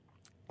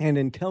 And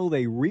until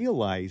they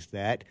realize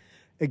that,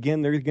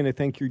 again, they're going to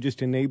think you're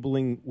just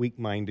enabling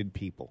weak-minded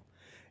people.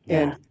 Yeah.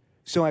 And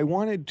so I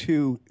wanted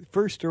to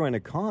first throw in a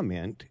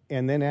comment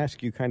and then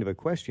ask you kind of a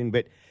question,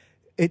 but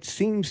it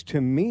seems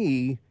to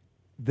me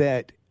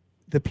that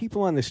the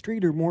people on the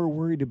street are more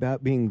worried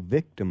about being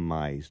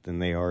victimized than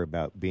they are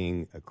about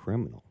being a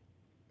criminal.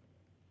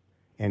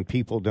 And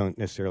people don't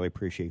necessarily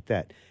appreciate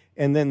that.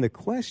 And then the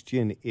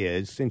question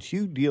is, since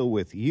you deal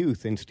with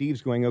youth, and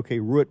Steve's going, okay,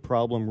 root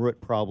problem,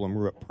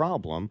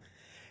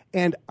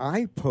 and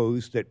I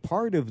pose that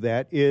part of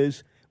that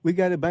is we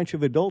got a bunch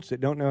of adults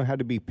that don't know how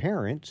to be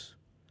parents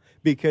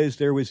because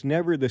there was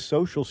never the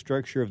social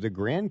structure of the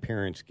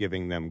grandparents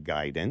giving them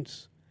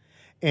guidance,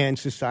 and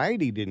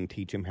society didn't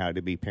teach them how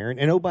to be parent.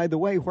 And, oh, by the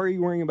way, why are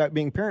you worrying about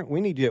being parent?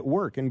 We need you at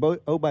work. And,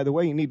 oh, by the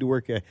way, you need to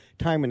work a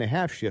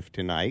 1.5-time shift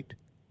tonight,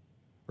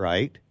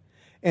 right?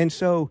 And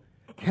so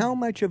how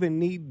much of a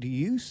need do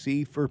you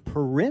see for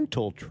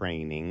parental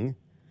training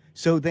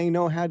so they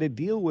know how to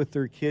deal with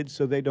their kids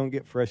so they don't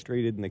get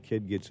frustrated and the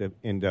kid gets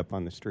end up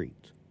on the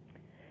streets?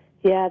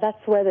 Yeah,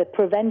 that's where the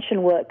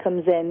prevention work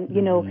comes in.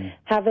 You know,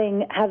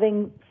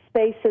 having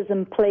spaces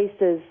and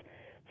places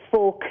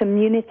for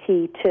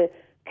community to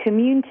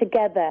commune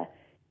together,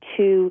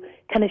 to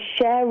kind of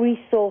share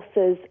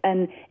resources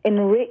and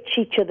enrich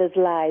each other's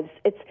lives.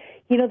 It's,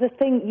 you know, the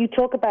thing you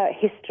talk about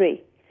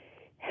history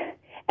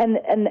and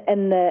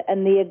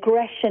the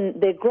aggression,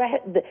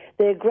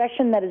 the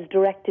aggression that is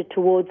directed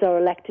towards our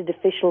elected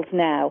officials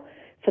now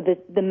for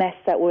the mess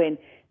that we're in.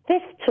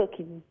 This took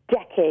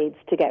decades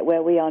to get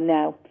where we are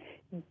now.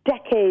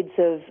 Decades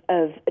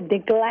of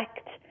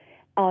neglect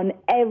on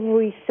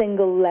every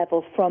single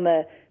level, from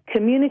a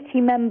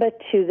community member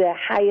to the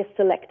highest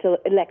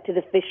elected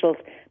officials.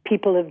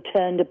 People have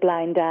turned a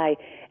blind eye.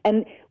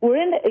 And we're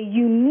in a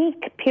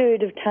unique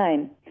period of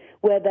time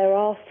where there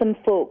are some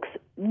folks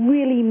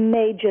really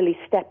majorly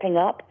stepping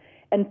up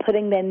and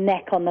putting their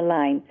neck on the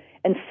line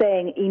and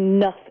saying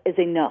enough is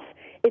enough.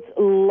 It's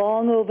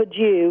long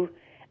overdue,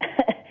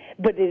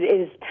 but it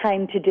is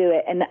time to do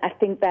it. And I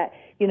think that,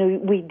 you know,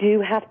 we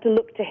do have to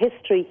look to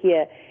history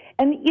here.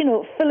 And, you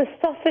know,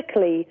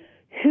 philosophically,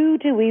 who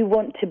do we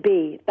want to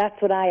be?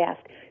 That's what I ask.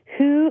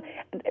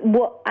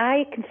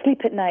 I can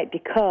sleep at night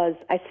because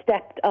I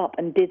stepped up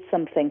and did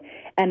something,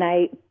 and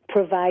I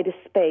provide a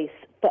space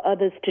for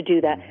others to do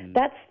that. Mm-hmm.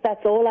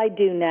 That's all I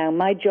do now.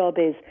 My job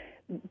is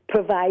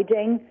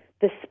providing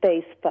the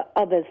space for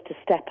others to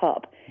step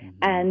up.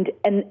 Mm-hmm.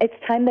 And it's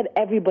time that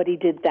everybody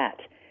did that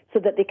so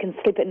that they can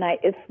sleep at night.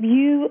 If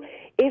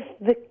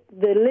the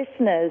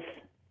listeners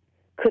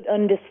could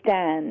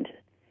understand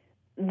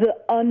the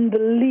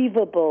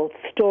unbelievable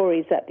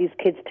stories that these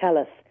kids tell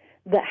us,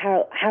 that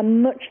how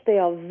much they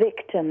are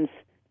victims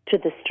to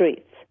the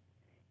streets.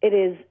 It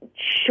is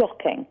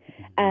shocking.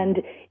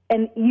 And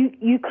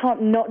you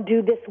can't not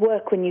do this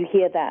work when you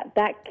hear that.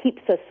 That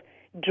keeps us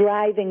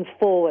driving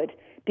forward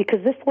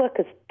because this work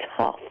is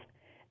tough.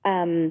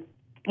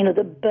 You know,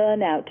 the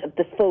burnout of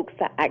the folks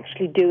that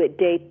actually do it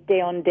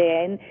day on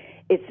day in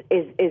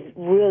is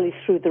really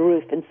through the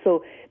roof. And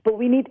so, but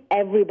we need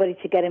everybody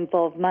to get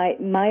involved.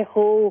 My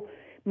whole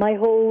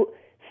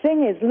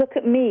thing is, look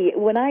at me.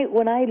 When I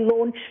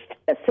launched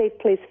a Safe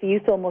Place for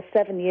Youth almost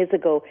 7 years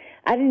ago,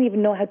 I didn't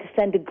even know how to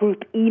send a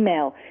group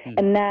email.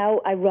 And now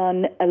I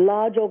run a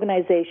large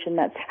organization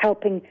that's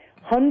helping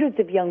hundreds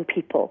of young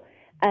people.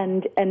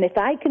 And if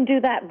I can do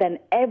that, then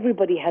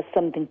everybody has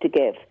something to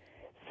give.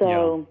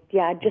 So,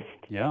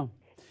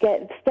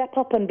 step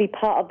up and be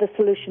part of the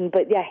solution.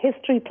 But,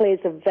 history plays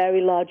a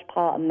very large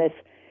part in this.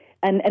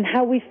 And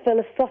how we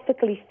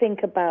philosophically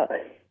think about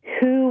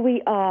who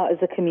we are as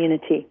a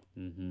community.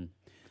 Mm-hmm.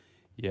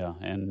 Yeah,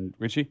 and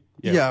Richie?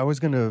 Yeah, I was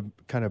going to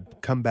kind of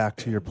come back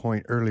to your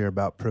point earlier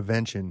about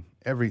prevention.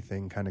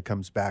 Everything kind of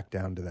comes back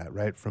down to that,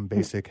 right? From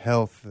basic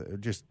health,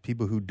 just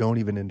people who don't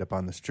even end up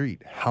on the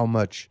street. How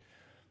much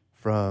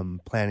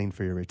from planning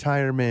for your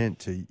retirement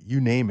to you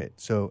name it.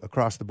 So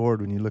across the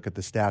board, when you look at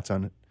the stats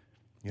on,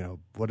 you know,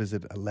 what is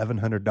it,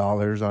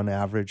 $1,100 on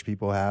average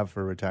people have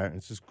for retirement,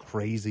 it's just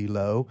crazy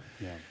low.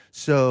 Yeah.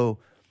 So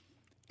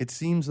it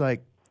seems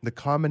like the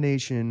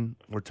combination,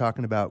 we're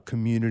talking about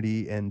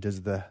community and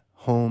does the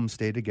home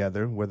stay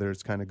together, whether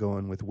it's kind of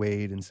going with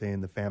Wade and saying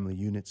the family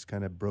unit's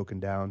kind of broken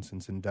down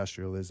since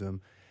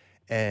industrialism,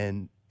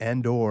 and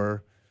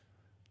or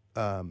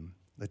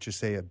let's just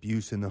say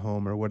abuse in the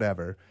home or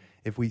whatever.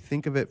 If we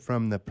think of it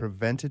from the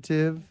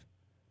preventative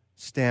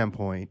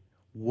standpoint,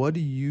 what do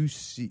you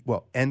see,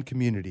 and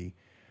community,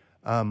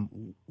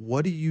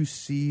 what do you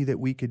see that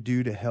we could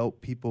do to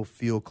help people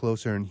feel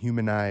closer and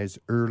humanize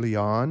early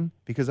on?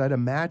 Because I'd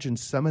imagine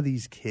some of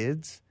these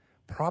kids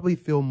probably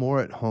feel more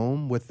at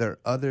home with their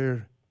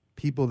other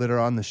people that are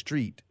on the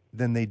street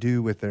than they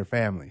do with their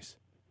families.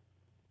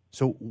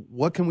 So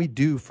what can we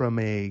do from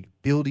a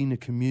building a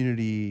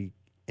community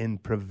in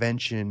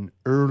prevention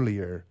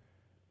earlier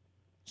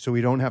So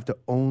we don't have to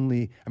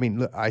only, I mean,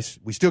 look,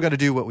 we still got to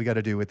do what we got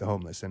to do with the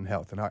homeless and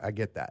health, and I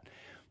get that.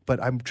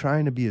 But I'm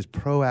trying to be as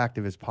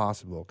proactive as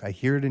possible. I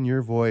hear it in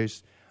your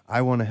voice.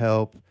 I want to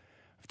help.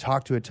 I've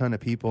talked to a ton of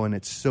people, and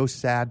it's so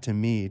sad to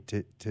me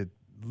to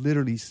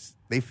literally,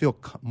 they feel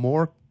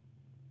more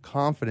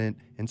confident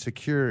and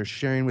secure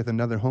sharing with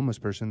another homeless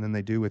person than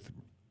they do with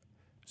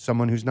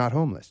someone who's not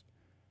homeless.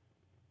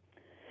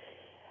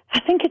 I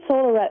think it's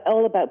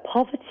all about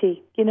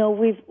poverty. You know,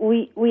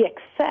 we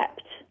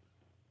accept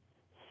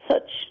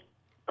such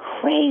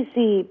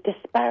crazy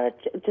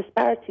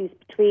disparities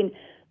between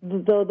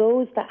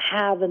those that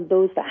have and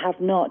those that have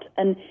not.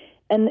 And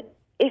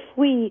if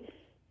we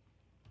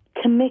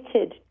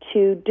committed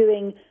to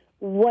doing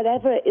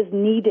whatever is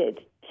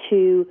needed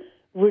to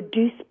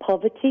reduce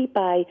poverty,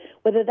 by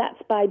whether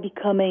that's by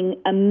becoming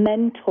a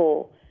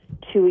mentor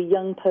to a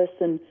young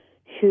person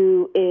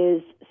who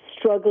is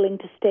struggling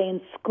to stay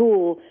in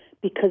school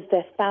because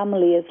their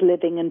family is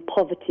living in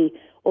poverty,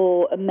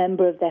 or a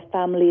member of their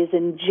family is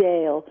in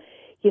jail,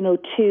 you know,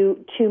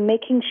 to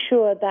making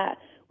sure that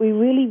we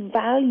really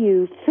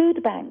value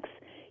food banks,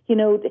 you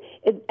know,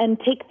 and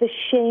take the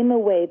shame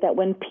away that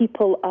when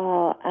people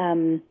are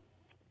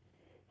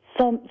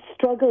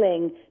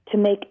struggling to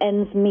make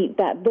ends meet,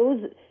 that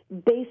those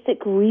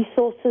basic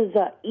resources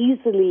are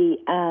easily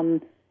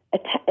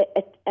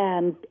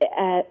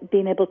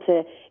being able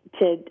to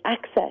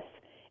access.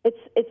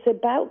 It's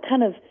about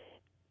kind of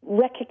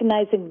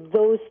recognizing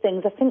those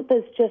things. I think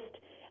there's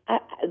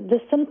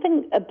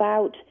something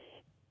about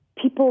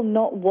people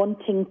not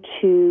wanting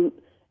to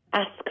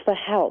ask for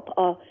help,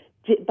 or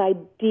by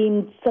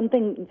being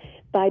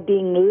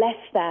less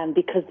than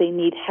because they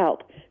need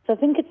help. So I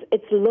think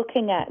it's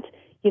looking at,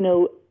 you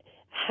know,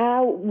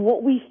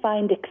 what we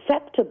find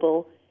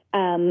acceptable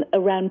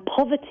around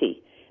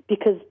poverty,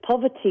 because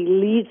poverty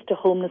leads to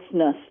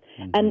homelessness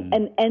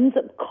and ends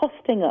up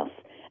costing us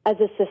as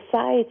a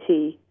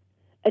society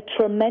a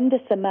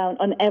tremendous amount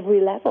on every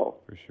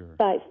level. For sure.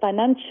 By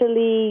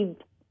financially,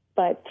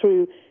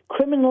 through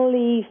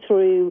criminally,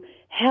 through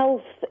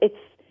health.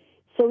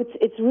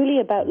 It's really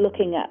about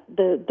looking at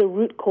the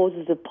root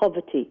causes of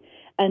poverty,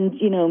 and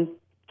you know,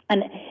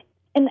 and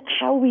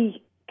how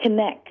we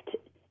connect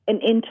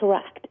and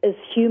interact as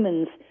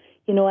humans.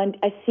 You know, and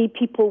I see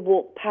people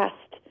walk past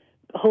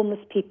homeless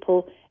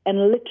people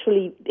and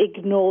literally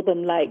ignore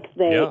them like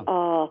they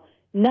are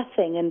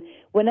nothing. And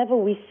whenever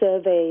we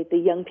survey the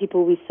young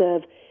people we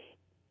serve,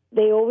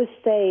 they always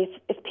say,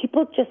 if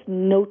people just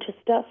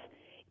noticed us,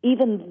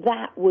 even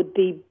that would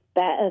be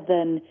better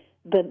than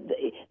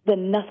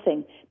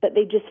nothing. But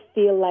they just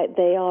feel like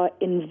they are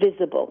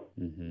invisible.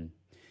 Mm-hmm.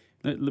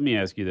 Let me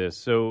ask you this.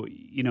 So,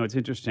 you know, it's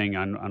interesting.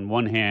 On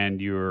one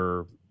hand,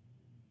 you're,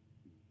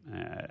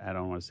 I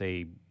don't want to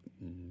say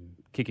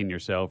kicking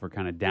yourself or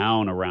kind of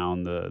down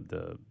around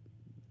the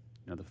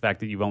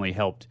fact that you've only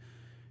helped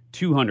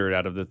 200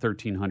 out of the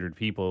 1,300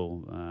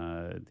 people,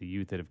 the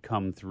youth that have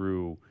come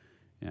through,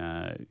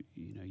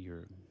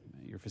 your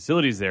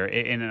facilities there.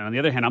 And on the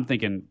other hand, I'm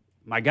thinking,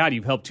 my God,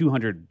 you've helped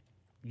 200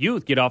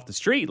 youth get off the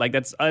street. Like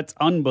that's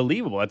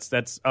unbelievable.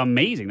 That's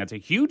amazing. That's a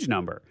huge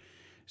number.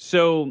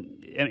 So,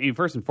 I mean,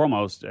 first and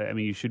foremost, I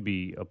mean, you should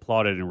be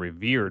applauded and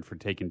revered for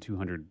taking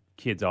 200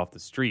 kids off the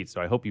street. So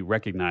I hope you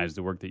recognize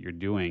the work that you're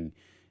doing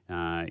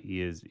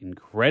is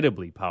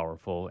incredibly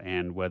powerful.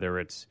 And whether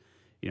it's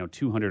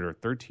 200 or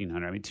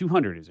 1,300. I mean,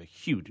 200 is a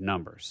huge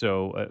number.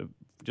 So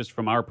just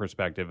from our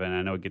perspective, and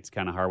I know it gets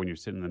kind of hard when you're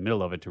sitting in the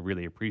middle of it to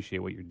really appreciate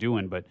what you're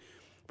doing, but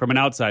from an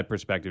outside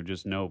perspective,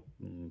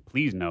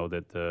 please know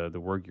that the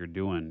work you're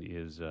doing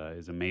is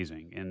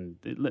amazing. And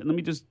let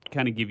me just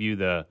kind of give you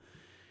the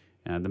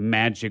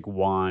magic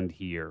wand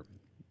here.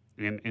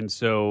 And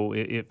so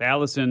if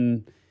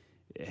Allison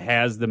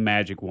has the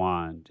magic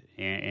wand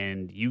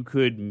and you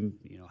could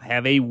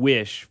have a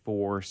wish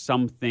for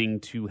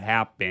something to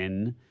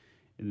happen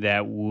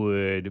that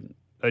would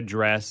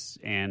address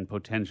and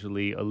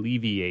potentially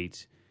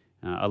alleviate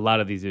a lot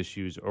of these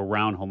issues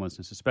around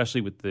homelessness, especially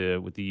with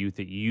the youth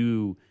that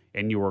you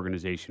and your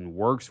organization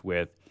works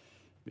with,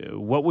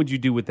 what would you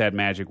do with that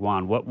magic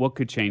wand? What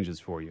could change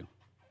this for you?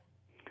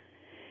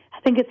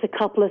 I think it's a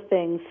couple of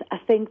things. I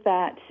think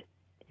that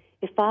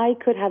if I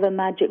could have a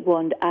magic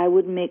wand, I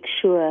would make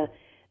sure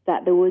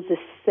that there was a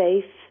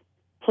safe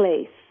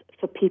place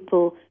for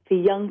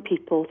young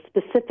people,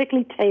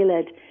 specifically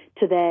tailored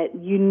to their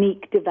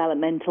unique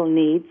developmental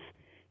needs,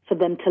 for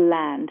them to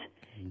land.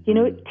 Mm-hmm.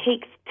 It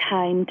takes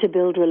time to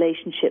build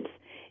relationships.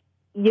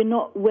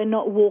 We're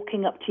not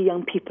walking up to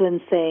young people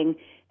and saying,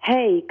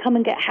 "Hey, come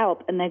and get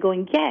help," and they're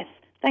going, "Yes,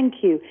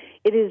 thank you."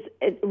 It is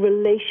a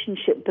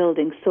relationship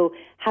building. So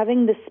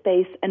having the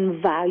space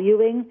and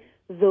valuing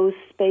those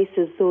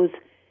spaces, those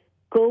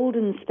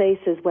golden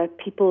spaces where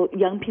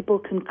young people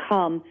can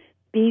come,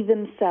 be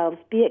themselves,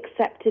 be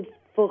accepted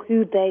for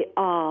who they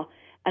are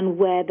and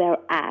where they're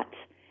at.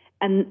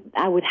 And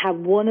I would have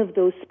one of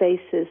those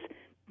spaces,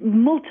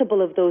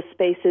 multiple of those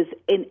spaces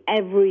in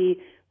every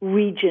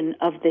region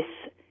of this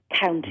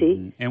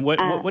county. And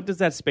what does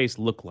that space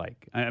look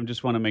like? I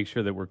just want to make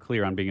sure that we're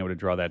clear on being able to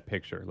draw that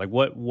picture. Like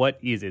what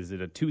is it? Is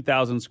it a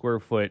 2,000 square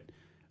foot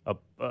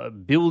a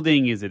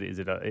building? Is it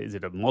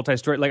a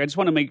multi-story? Like I just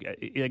want to make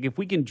like if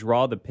we can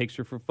draw the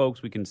picture for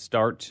folks, we can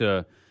start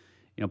to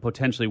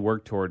potentially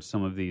work towards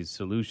some of these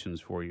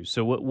solutions for you.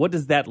 So what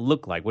does that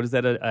look like? What does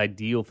that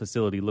ideal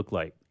facility look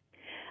like?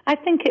 I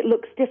think it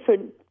looks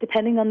different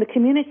depending on the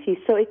community.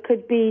 So it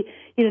could be,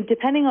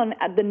 depending on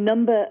the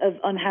number of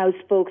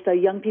unhoused folks or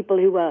young people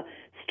who are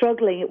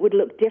struggling, it would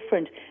look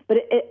different. But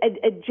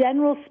a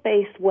general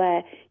space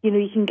where,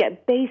 you can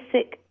get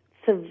basic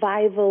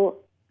survival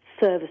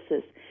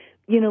services.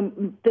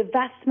 The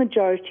vast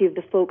majority of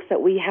the folks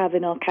that we have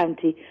in our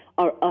county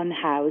are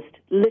unhoused,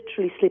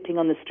 literally sleeping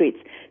on the streets.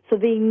 So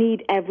they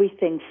need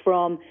everything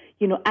from,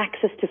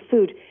 access to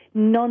food.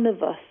 None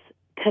of us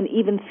can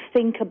even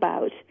think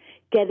about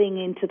getting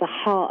into the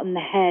heart and the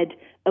head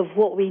of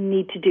what we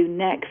need to do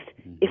next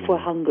if we're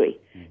hungry.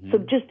 So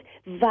just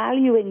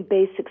valuing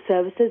basic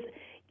services.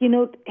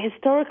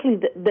 Historically,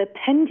 the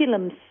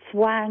pendulum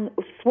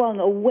swung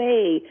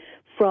away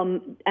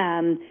from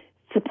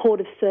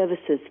supportive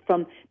services,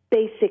 from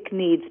basic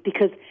needs,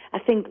 because I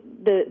think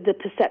the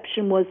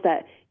perception was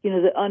that,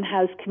 the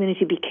unhoused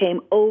community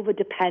became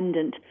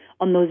over-dependent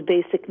on those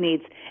basic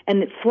needs.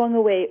 And it swung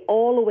away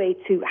all the way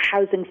to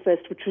Housing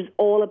First, which was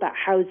all about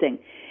housing.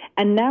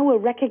 And now we're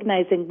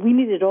recognizing we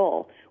need it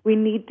all. We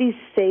need these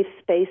safe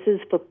spaces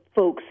for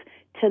folks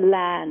to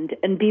land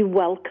and be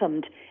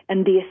welcomed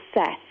and be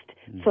assessed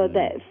for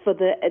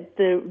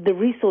the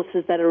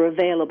resources that are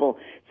available.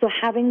 So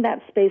having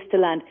that space to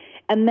land.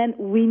 And then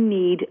we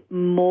need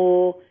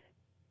more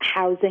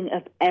housing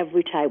of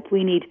every type.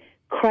 We need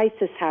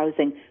crisis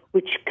housing,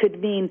 which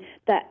could mean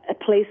that a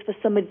place for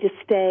somebody to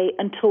stay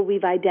until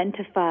we've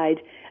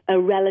identified a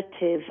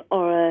relative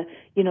or a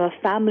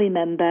family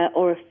member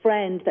or a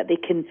friend that they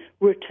can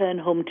return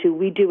home to.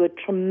 We do a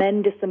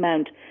tremendous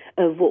amount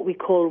of what we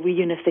call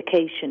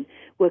reunification.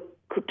 We're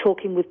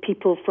talking with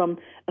people from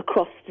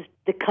across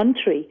the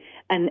country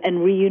and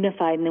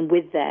reunifying them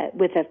with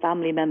their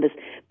family members.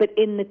 But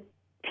in the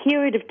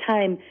period of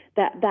time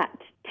that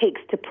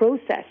takes to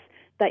process,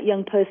 that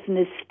young person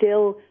is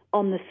still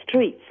on the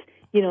streets,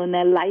 and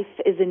their life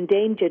is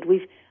endangered.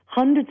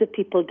 Hundreds of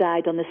people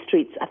died on the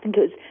streets. I think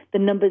the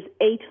number's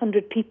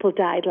 800 people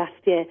died last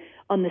year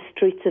on the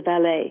streets of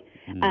LA.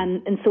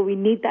 And so we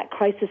need that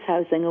crisis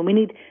housing, and we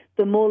need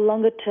the more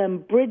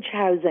longer-term bridge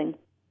housing.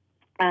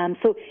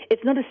 So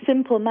it's not a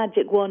simple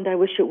magic wand, I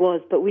wish it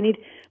was, but we need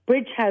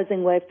bridge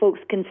housing where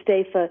folks can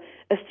stay for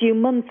a few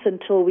months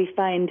until we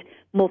find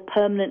more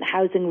permanent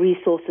housing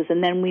resources,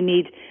 and then we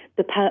need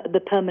the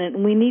permanent.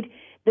 And we need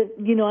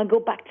I go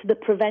back to the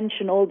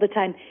prevention all the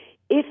time.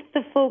 If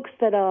the folks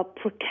that are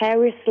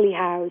precariously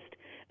housed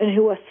and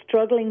who are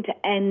struggling to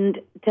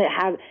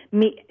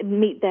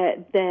meet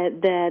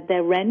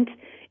their rent,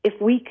 if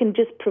we can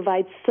just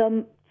provide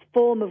some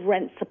form of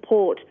rent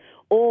support,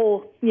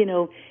 or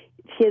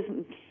here's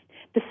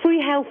the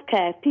free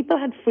healthcare. If people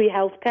had free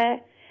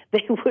healthcare,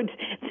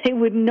 they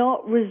would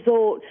not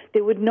resort.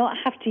 They would not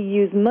have to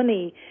use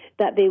money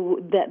that they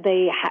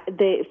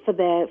for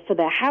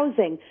their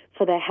housing,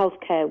 for their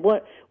healthcare.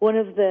 One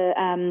of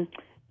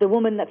the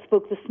woman that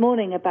spoke this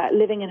morning about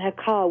living in her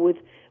car with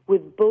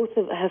both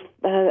of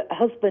her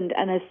husband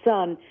and her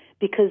son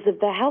because of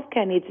their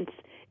healthcare needs.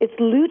 It's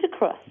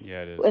ludicrous.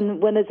 Yeah, it is.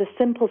 When there's a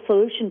simple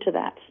solution to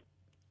that.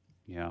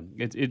 Yeah,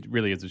 it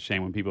really is a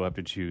shame when people have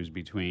to choose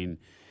between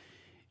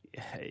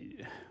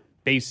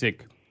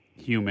basic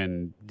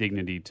human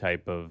dignity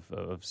type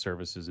of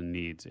services and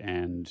needs,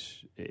 and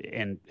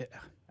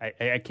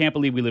I can't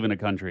believe we live in a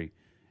country.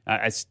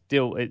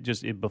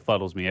 It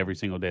befuddles me every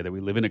single day that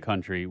we live in a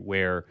country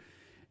where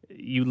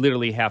you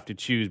literally have to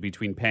choose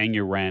between paying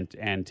your rent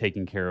and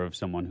taking care of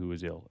someone who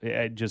is ill.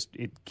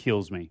 It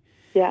kills me.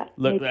 Yeah,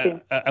 look, me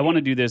too. I want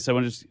to do this. I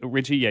want to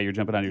Richie. Yeah, you're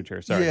jumping out of your chair.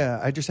 Sorry. Yeah,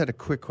 I just had a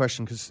quick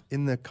question because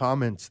in the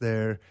comments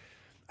there,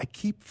 I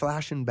keep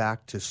flashing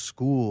back to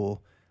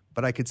school,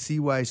 but I could see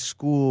why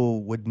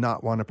school would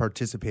not want to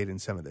participate in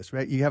some of this,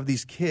 right? You have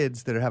these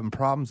kids that are having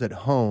problems at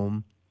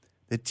home.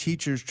 The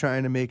teacher's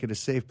trying to make it a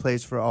safe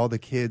place for all the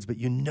kids, but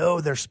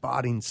they're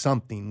spotting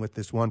something with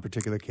this one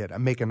particular kid.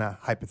 I'm making a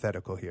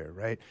hypothetical here,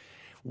 right?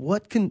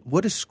 What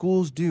do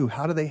schools do?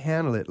 How do they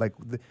handle it? Like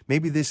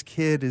maybe this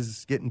kid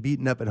is getting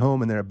beaten up at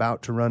home and they're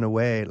about to run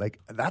away. Like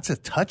that's a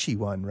touchy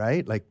one,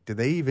 right? Like do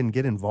they even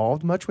get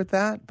involved much with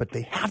that? But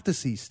they have to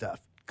see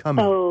stuff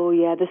coming. Oh,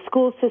 yeah. The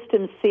school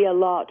systems see a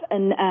lot.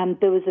 And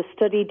there was a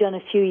study done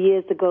a few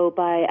years ago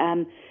by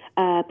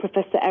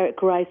Professor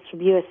Eric Rice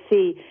from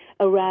USC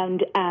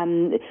around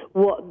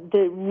what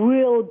the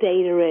real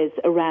data is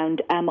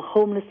around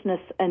homelessness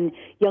and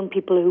young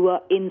people who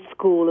are in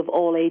school of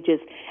all ages.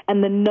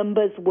 And the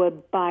numbers were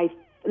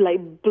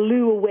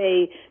blew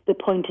away the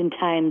point in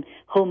time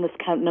homeless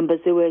count numbers.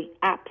 They were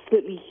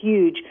absolutely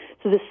huge.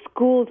 So the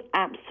schools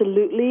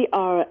absolutely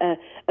are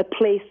a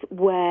place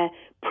where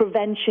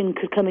prevention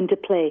could come into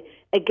play.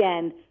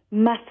 Again,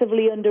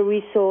 massively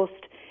under-resourced,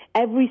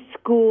 every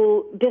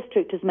school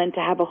district is meant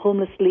to have a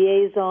homeless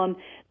liaison.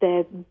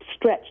 They're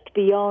stretched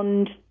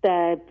beyond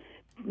their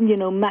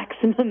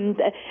maximum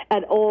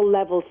at all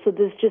levels. So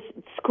there's just,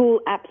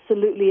 school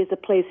absolutely is a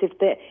place,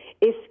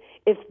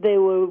 if they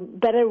were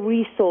better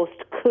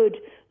resourced, could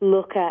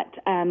look at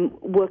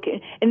working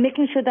and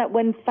making sure that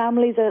when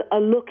families are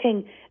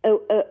looking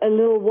a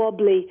little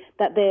wobbly,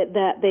 that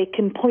they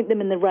can point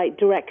them in the right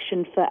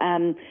direction for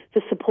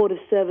supportive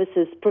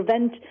services,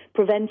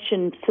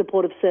 prevention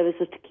supportive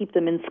services to keep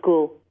them in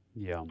school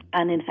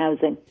and in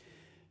housing.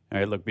 All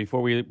right, look,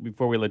 before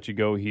we let you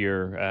go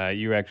here,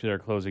 you actually are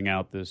closing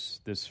out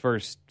this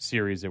first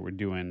series that we're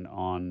doing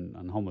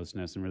on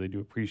homelessness, and really do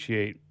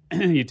appreciate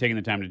you taking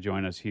the time to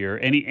join us here.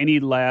 Any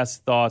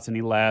last thoughts,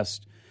 any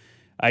last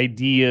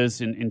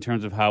ideas in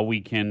terms of how we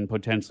can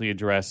potentially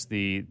address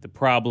the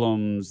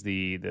problems,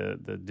 the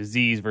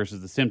disease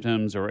versus the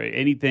symptoms, or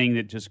anything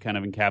that just kind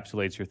of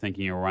encapsulates your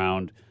thinking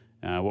around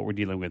what we're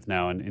dealing with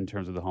now in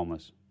terms of the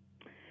homeless?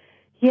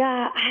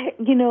 Yeah,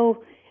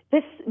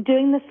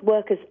 doing this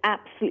work has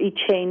absolutely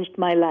changed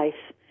my life,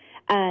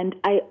 and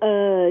I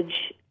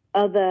urge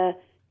other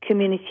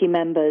community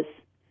members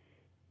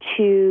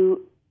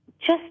to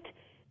just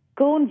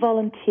go and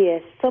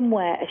volunteer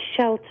somewhere, a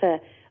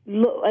shelter,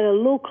 at a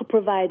local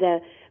provider,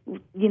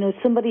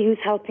 somebody who's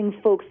helping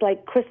folks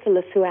like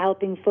Chrysalis, who are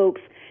helping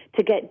folks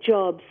to get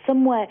jobs,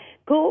 somewhere.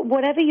 Go,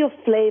 whatever your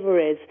flavor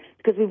is,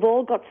 because we've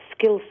all got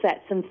skill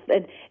sets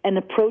and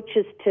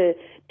approaches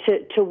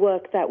to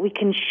work that we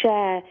can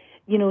share,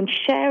 and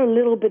share a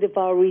little bit of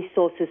our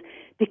resources,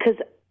 because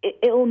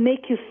it'll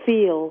make you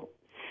feel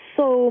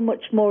so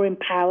much more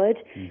empowered.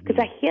 Because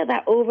I hear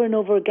that over and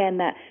over again,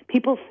 that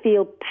people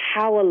feel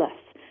powerless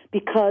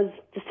because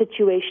the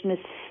situation is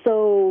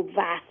so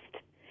vast.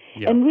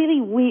 Yep. And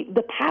really,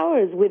 the power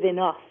is within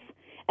us.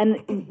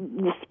 And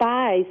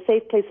SPI,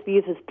 Safe Place for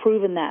Youth, has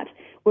proven that.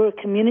 We're a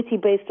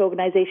community-based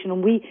organization,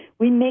 and we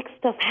make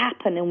stuff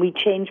happen, and we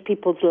change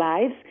people's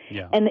lives.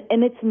 Yeah. And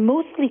it's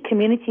mostly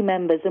community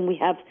members, and we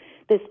have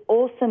this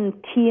awesome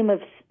team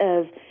of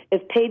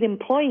paid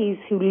employees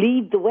who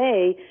lead the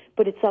way,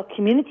 but it's our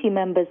community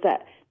members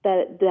that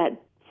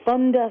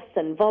fund us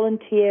and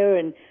volunteer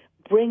and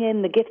bring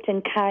in the gift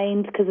in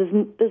kind, because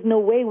there's no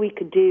way we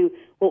could do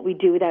what we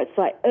do without.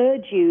 So I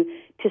urge you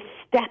to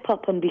step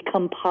up and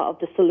become part of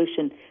the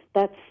solution.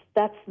 That's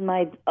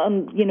my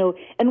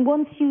And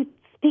once you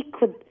speak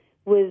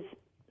with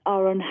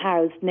our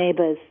unhoused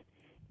neighbours,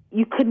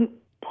 you couldn't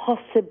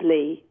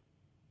possibly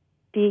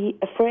be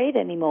afraid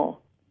anymore.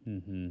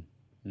 Mm-hmm.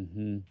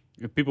 Mm-hmm.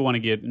 If people want to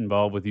get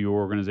involved with your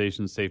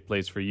organization, Safe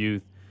Place for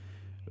Youth,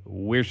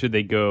 where should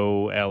they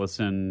go,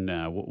 Allison?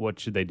 What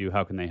should they do?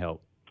 How can they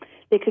help?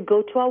 They could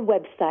go to our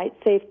website,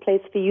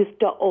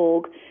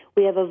 safeplaceforyouth.org.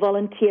 We have a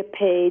volunteer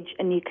page,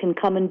 and you can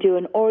come and do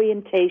an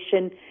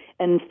orientation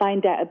and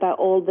find out about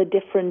all the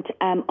different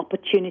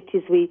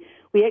opportunities. We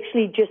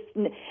actually just,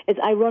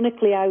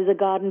 ironically, I was a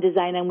garden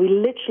designer, and we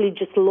literally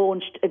just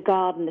launched a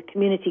garden, a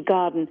community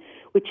garden,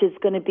 which is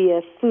going to be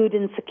a food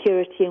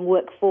insecurity and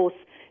workforce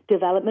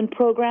development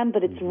program,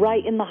 but it's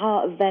right in the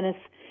heart of Venice.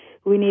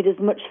 We need as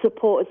much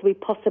support as we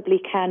possibly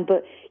can.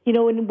 But,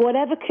 in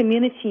whatever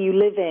community you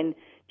live in,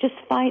 just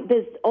find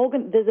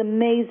there's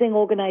amazing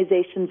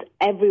organizations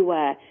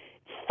everywhere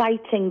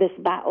fighting this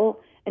battle,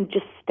 and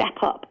just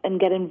step up and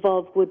get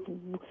involved with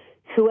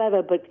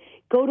whoever. But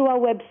go to our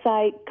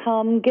website,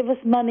 come, give us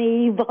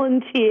money,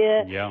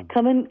 volunteer,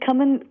 come and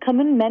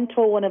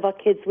mentor one of our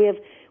kids. We have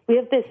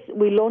this.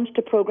 We launched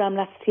a program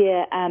last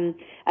year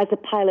as a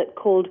pilot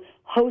called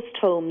Host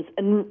Homes,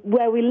 and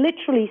where we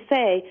literally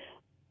say,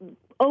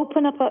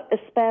 open up a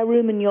spare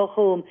room in your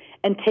home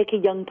and take a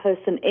young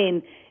person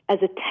in as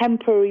a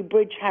temporary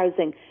bridge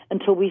housing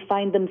until we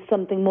find them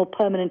something more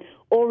permanent,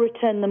 or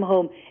return them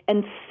home.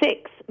 And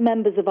 6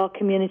 members of our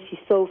community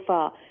so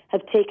far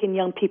have taken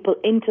young people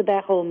into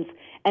their homes,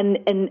 and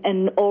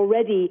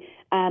already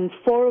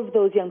 4 of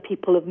those young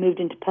people have moved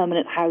into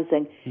permanent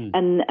housing.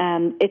 And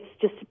it's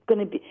just going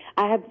to be.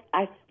 I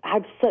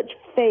have such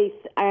faith.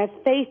 I have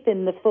faith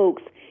in the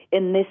folks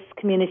in this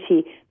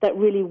community that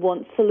really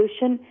want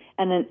solution,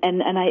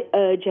 and I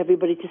urge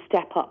everybody to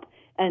step up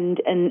and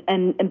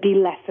be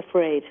less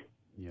afraid.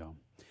 Yeah.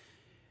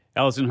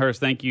 Allison Hurst,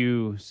 thank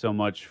you so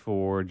much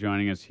for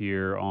joining us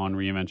here on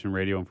Reinvention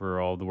Radio, and for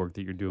all the work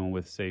that you're doing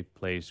with Safe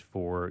Place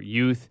for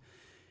Youth.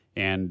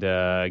 And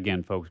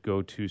again, folks,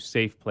 go to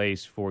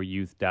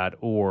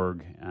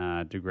safeplaceforyouth.org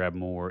to grab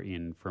more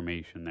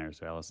information there.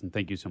 So, Allison,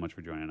 thank you so much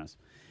for joining us.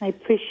 I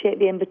appreciate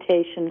the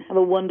invitation. Have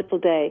a wonderful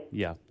day.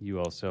 Yeah, you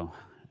also.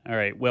 All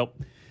right. Well,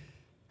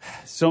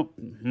 so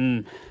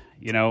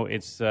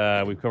it's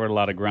we've covered a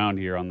lot of ground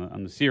here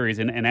on the series,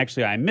 and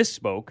actually I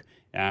misspoke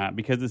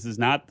because this is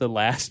not the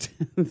last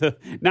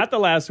not the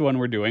last one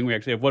we're doing. We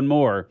actually have one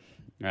more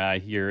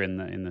here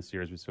in the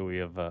series, so we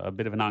have a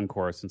bit of an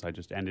encore since I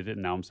just ended it,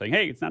 and now I'm saying,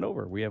 hey, it's not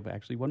over. We have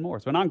actually one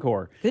more, so an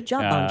encore. Good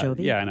job, Bon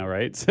Jovi. Yeah, I know,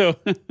 right? So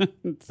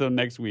so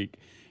next week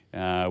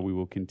we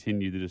will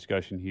continue the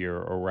discussion here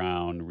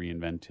around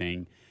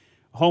reinventing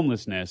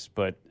homelessness,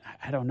 but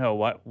I don't know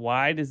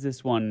why does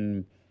this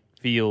one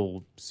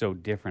feel so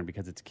different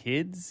because it's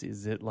kids?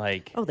 Is it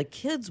like, Oh, the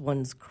kids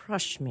ones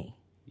crush me.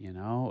 you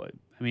know,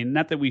 I mean,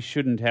 not that we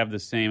shouldn't have the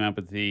same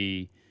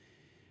empathy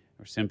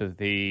or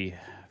sympathy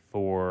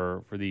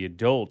for the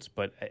adults,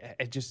 but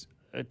I just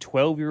a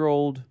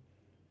 12-year-old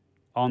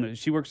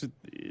she works with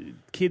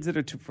kids that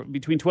are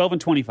between 12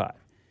 and 25.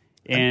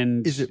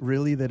 And is it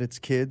really that it's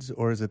kids,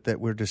 or is it that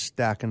we're just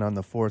stacking on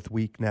the fourth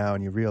week now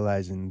and you're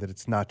realizing that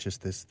it's not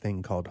just this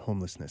thing called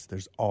homelessness?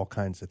 There's all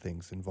kinds of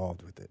things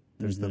involved with it.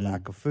 There's the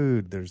lack of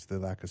food. There's the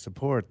lack of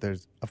support.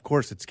 Of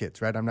course, it's kids,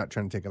 right? I'm not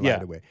trying to take a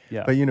light away.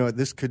 Yeah. But,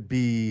 this could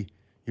be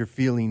you're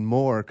feeling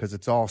more because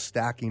it's all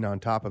stacking on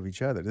top of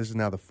each other. This is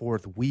now the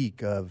fourth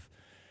week of,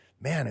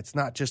 man, it's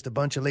not just a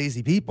bunch of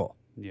lazy people.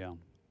 Yeah.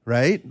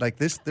 Right? Like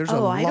this, there's a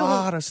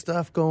lot of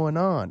stuff going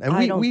on.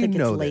 And we think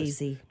know it's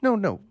this. lazy.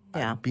 No.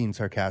 Yeah. I'm being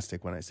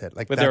sarcastic when I said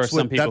But there are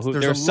some people who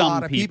there's a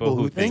lot of people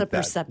who It's think a that.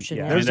 perception.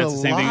 Yeah, Yeah. There's I mean, that's a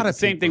the same lot thing. of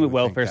Same people thing with who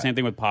think welfare. that. Same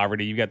thing with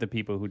poverty. You got the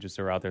people who just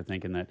are out there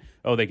thinking that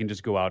they can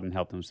just go out and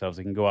help themselves.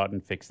 They can go out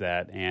and fix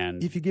that.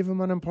 And If you give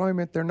them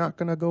unemployment, they're not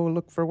going to go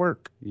look for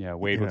work. yeah,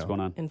 Wade, what's going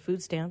on? And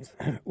food stamps.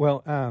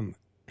 Well,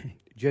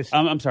 just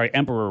I'm sorry,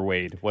 Emperor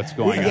Wade. What's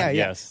going on? yeah.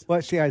 Yes.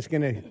 Well, see, I was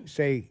going to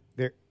say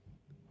there.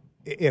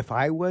 If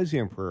I was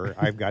emperor,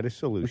 I've got a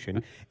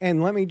solution.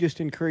 And let me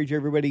just encourage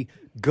everybody: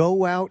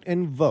 go out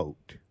and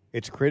vote.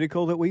 It's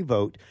critical that we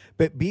vote,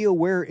 but be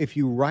aware if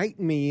you write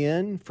me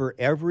in for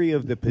every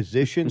of the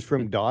positions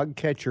from dog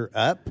catcher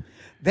up,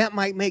 that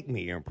might make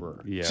me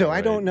emperor. Yeah, so I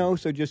right. don't know.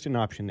 So just an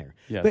option there.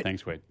 Yeah. But,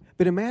 Thanks, Wade.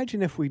 But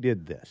imagine if we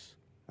did this,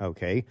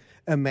 okay?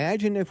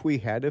 Imagine if we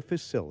had a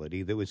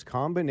facility that was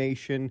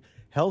combination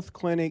health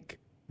clinic,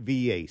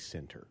 VA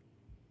center,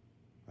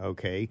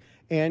 okay,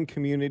 and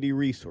community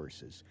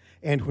resources.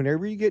 And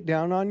whenever you get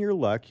down on your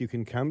luck, you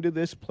can come to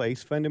this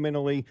place,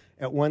 fundamentally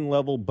at one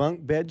level,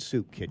 bunk bed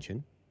soup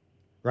kitchen,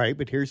 right?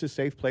 But here's a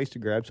safe place to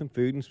grab some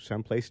food and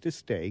some place to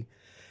stay.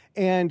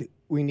 And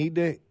we need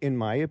to, in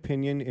my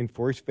opinion,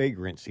 enforce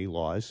vagrancy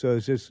laws. So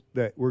it's just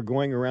that we're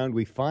going around,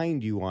 we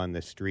find you on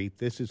the street,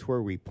 this is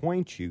where we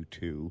point you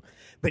to.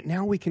 But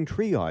now we can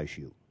triage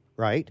you,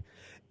 right?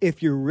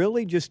 If you're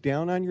really just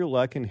down on your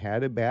luck and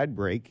had a bad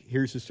break,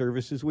 here's the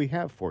services we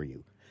have for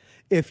you.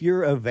 If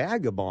you're a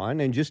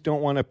vagabond and just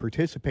don't want to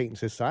participate in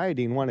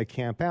society and want to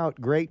camp out,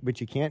 great, but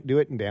you can't do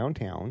it in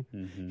downtown.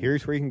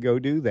 Here's where you can go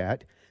do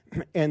that.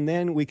 And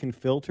then we can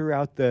filter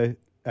out the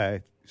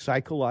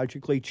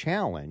psychologically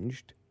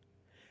challenged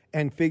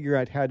and figure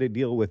out how to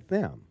deal with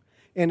them.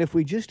 And if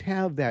we just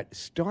have that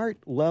start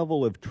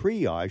level of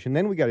triage, and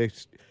then we got to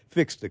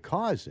fix the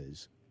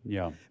causes,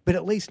 Yeah. but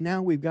at least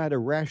now we've got a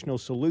rational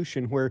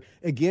solution where,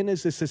 again,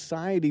 as a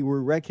society,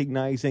 we're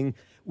recognizing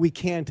we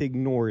can't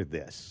ignore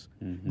this.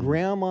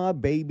 Grandma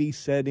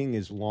babysitting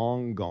is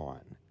long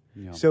gone.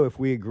 Yeah. So if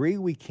we agree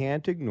we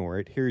can't ignore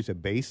it, here's a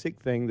basic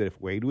thing that if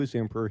Wade was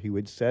emperor, he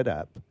would set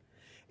up.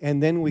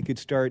 And then we could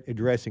start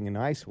addressing and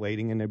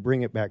isolating, and to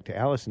bring it back to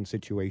Allison's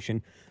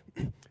situation,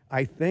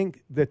 I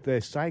think that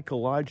the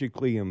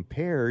psychologically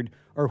impaired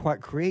are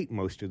what create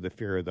most of the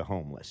fear of the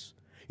homeless.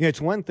 You know,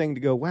 it's one thing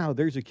to go, wow,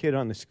 there's a kid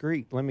on the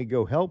street, let me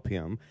go help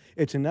him.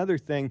 It's another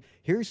thing,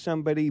 here's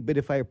somebody, but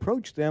if I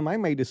approach them, I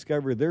may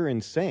discover they're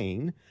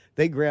insane.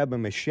 They grab a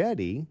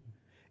machete.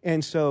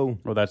 And so,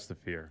 Well, that's the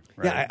fear.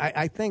 Right? yeah,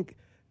 I think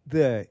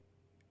the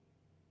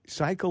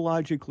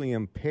psychologically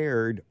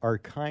impaired are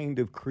kind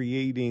of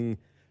creating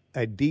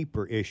a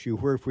deeper issue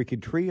where if we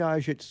could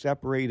triage it,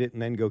 separate it,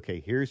 and then go,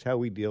 okay, here's how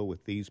we deal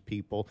with these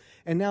people.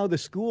 And now the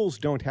schools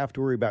don't have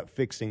to worry about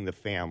fixing the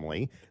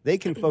family. They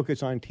can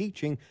focus on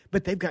teaching,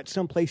 but they've got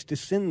someplace to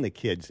send the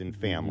kids and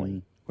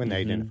family when they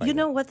identify You them.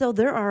 know what, though?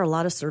 There are a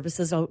lot of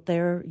services out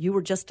there. You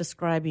were just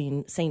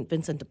describing St.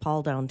 Vincent de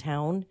Paul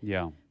downtown.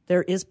 Yeah.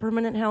 There is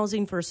permanent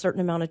housing for a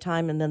certain amount of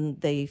time, and then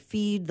they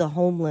feed the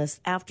homeless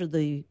after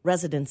the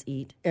residents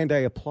eat. And I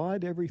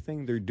applaud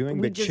everything they're doing,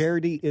 We but just-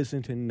 charity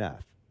isn't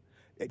enough.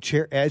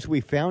 As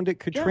we found at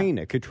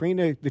Katrina,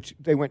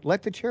 they went,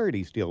 let the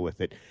charities deal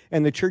with it.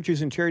 And the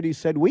churches and charities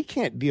said, we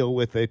can't deal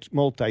with a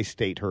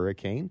multi-state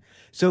hurricane.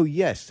 So,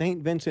 yes,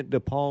 St. Vincent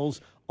de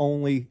Paul's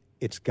only,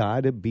 it's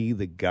got to be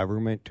the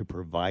government to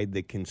provide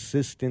the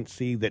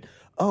consistency that,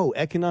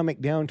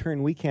 economic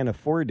downturn, we can't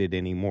afford it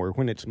anymore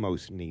when it's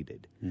most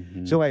needed.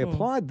 So I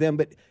applaud them,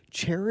 but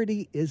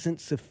charity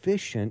isn't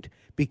sufficient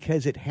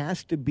because it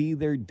has to be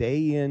there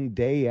day in,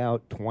 day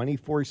out,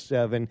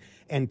 24/7,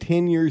 and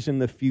 10 years in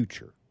the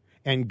future.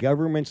 And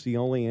government's the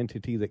only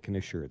entity that can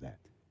assure that.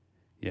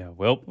 Yeah.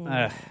 Well,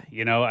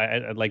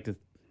 I'd like to.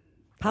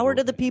 Power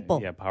to the people.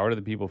 Yeah, power to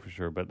the people for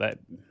sure. But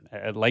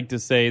I'd like to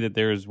say that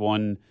there's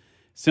one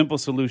simple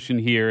solution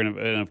here, and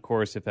of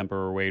course, if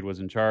Emperor Wade was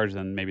in charge,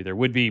 then maybe there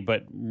would be.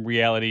 But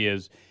reality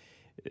is,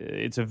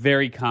 it's a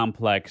very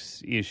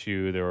complex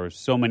issue. There are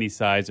so many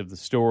sides of the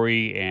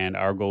story, and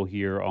our goal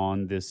here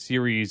on this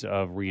series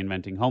of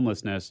Reinventing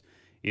Homelessness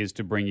is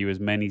to bring you as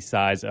many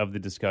sides of the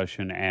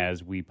discussion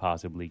as we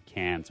possibly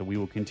can. So we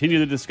will continue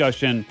the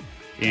discussion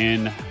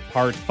in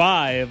part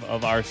 5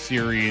 of our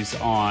series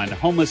on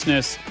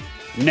homelessness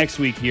next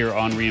week here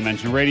on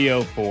Reinvention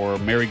Radio. For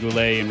Mary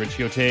Goulet and Rich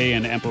Yote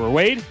and Emperor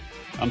Wade,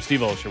 I'm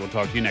Steve Olsher. We'll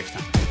talk to you next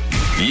time.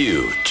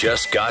 You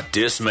just got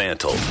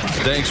dismantled.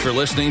 Thanks for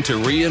listening to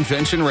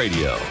Reinvention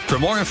Radio. For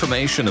more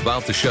information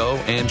about the show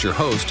and your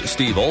host,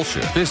 Steve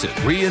Olsher, visit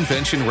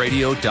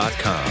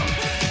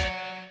reinventionradio.com.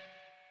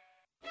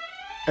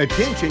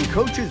 Attention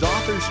coaches,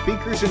 authors,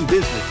 speakers, and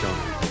business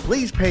owners.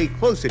 Please pay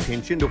close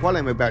attention to what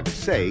I'm about to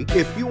say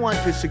if you want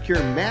to secure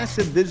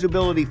massive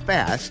visibility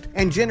fast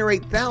and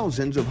generate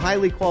thousands of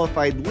highly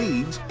qualified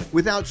leads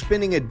without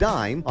spending a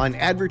dime on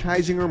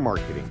advertising or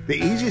marketing. The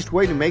easiest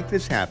way to make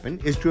this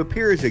happen is to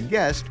appear as a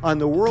guest on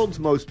the world's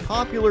most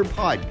popular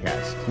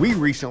podcast. We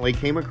recently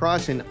came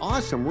across an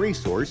awesome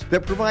resource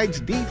that provides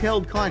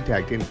detailed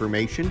contact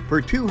information for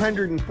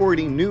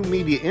 240 new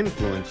media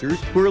influencers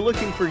who are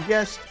looking for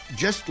guests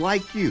just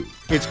like you.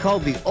 It's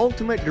called the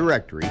Ultimate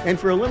Directory, and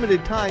for a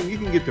limited time, you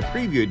can get the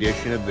preview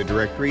edition of the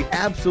directory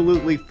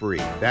absolutely free.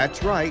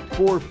 That's right,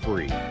 for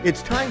free.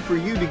 It's time for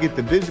you to get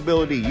the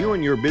visibility you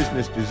and your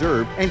business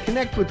deserve and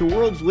connect with the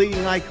world's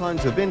leading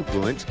icons of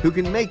influence who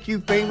can make you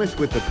famous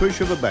with the push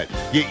of a button.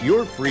 Get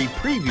your free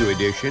preview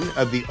edition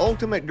of the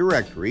Ultimate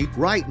Directory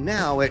right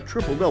now at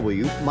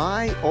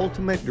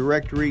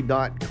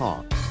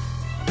www.myultimatedirectory.com.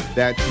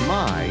 That's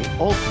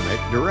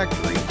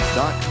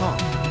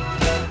myultimatedirectory.com.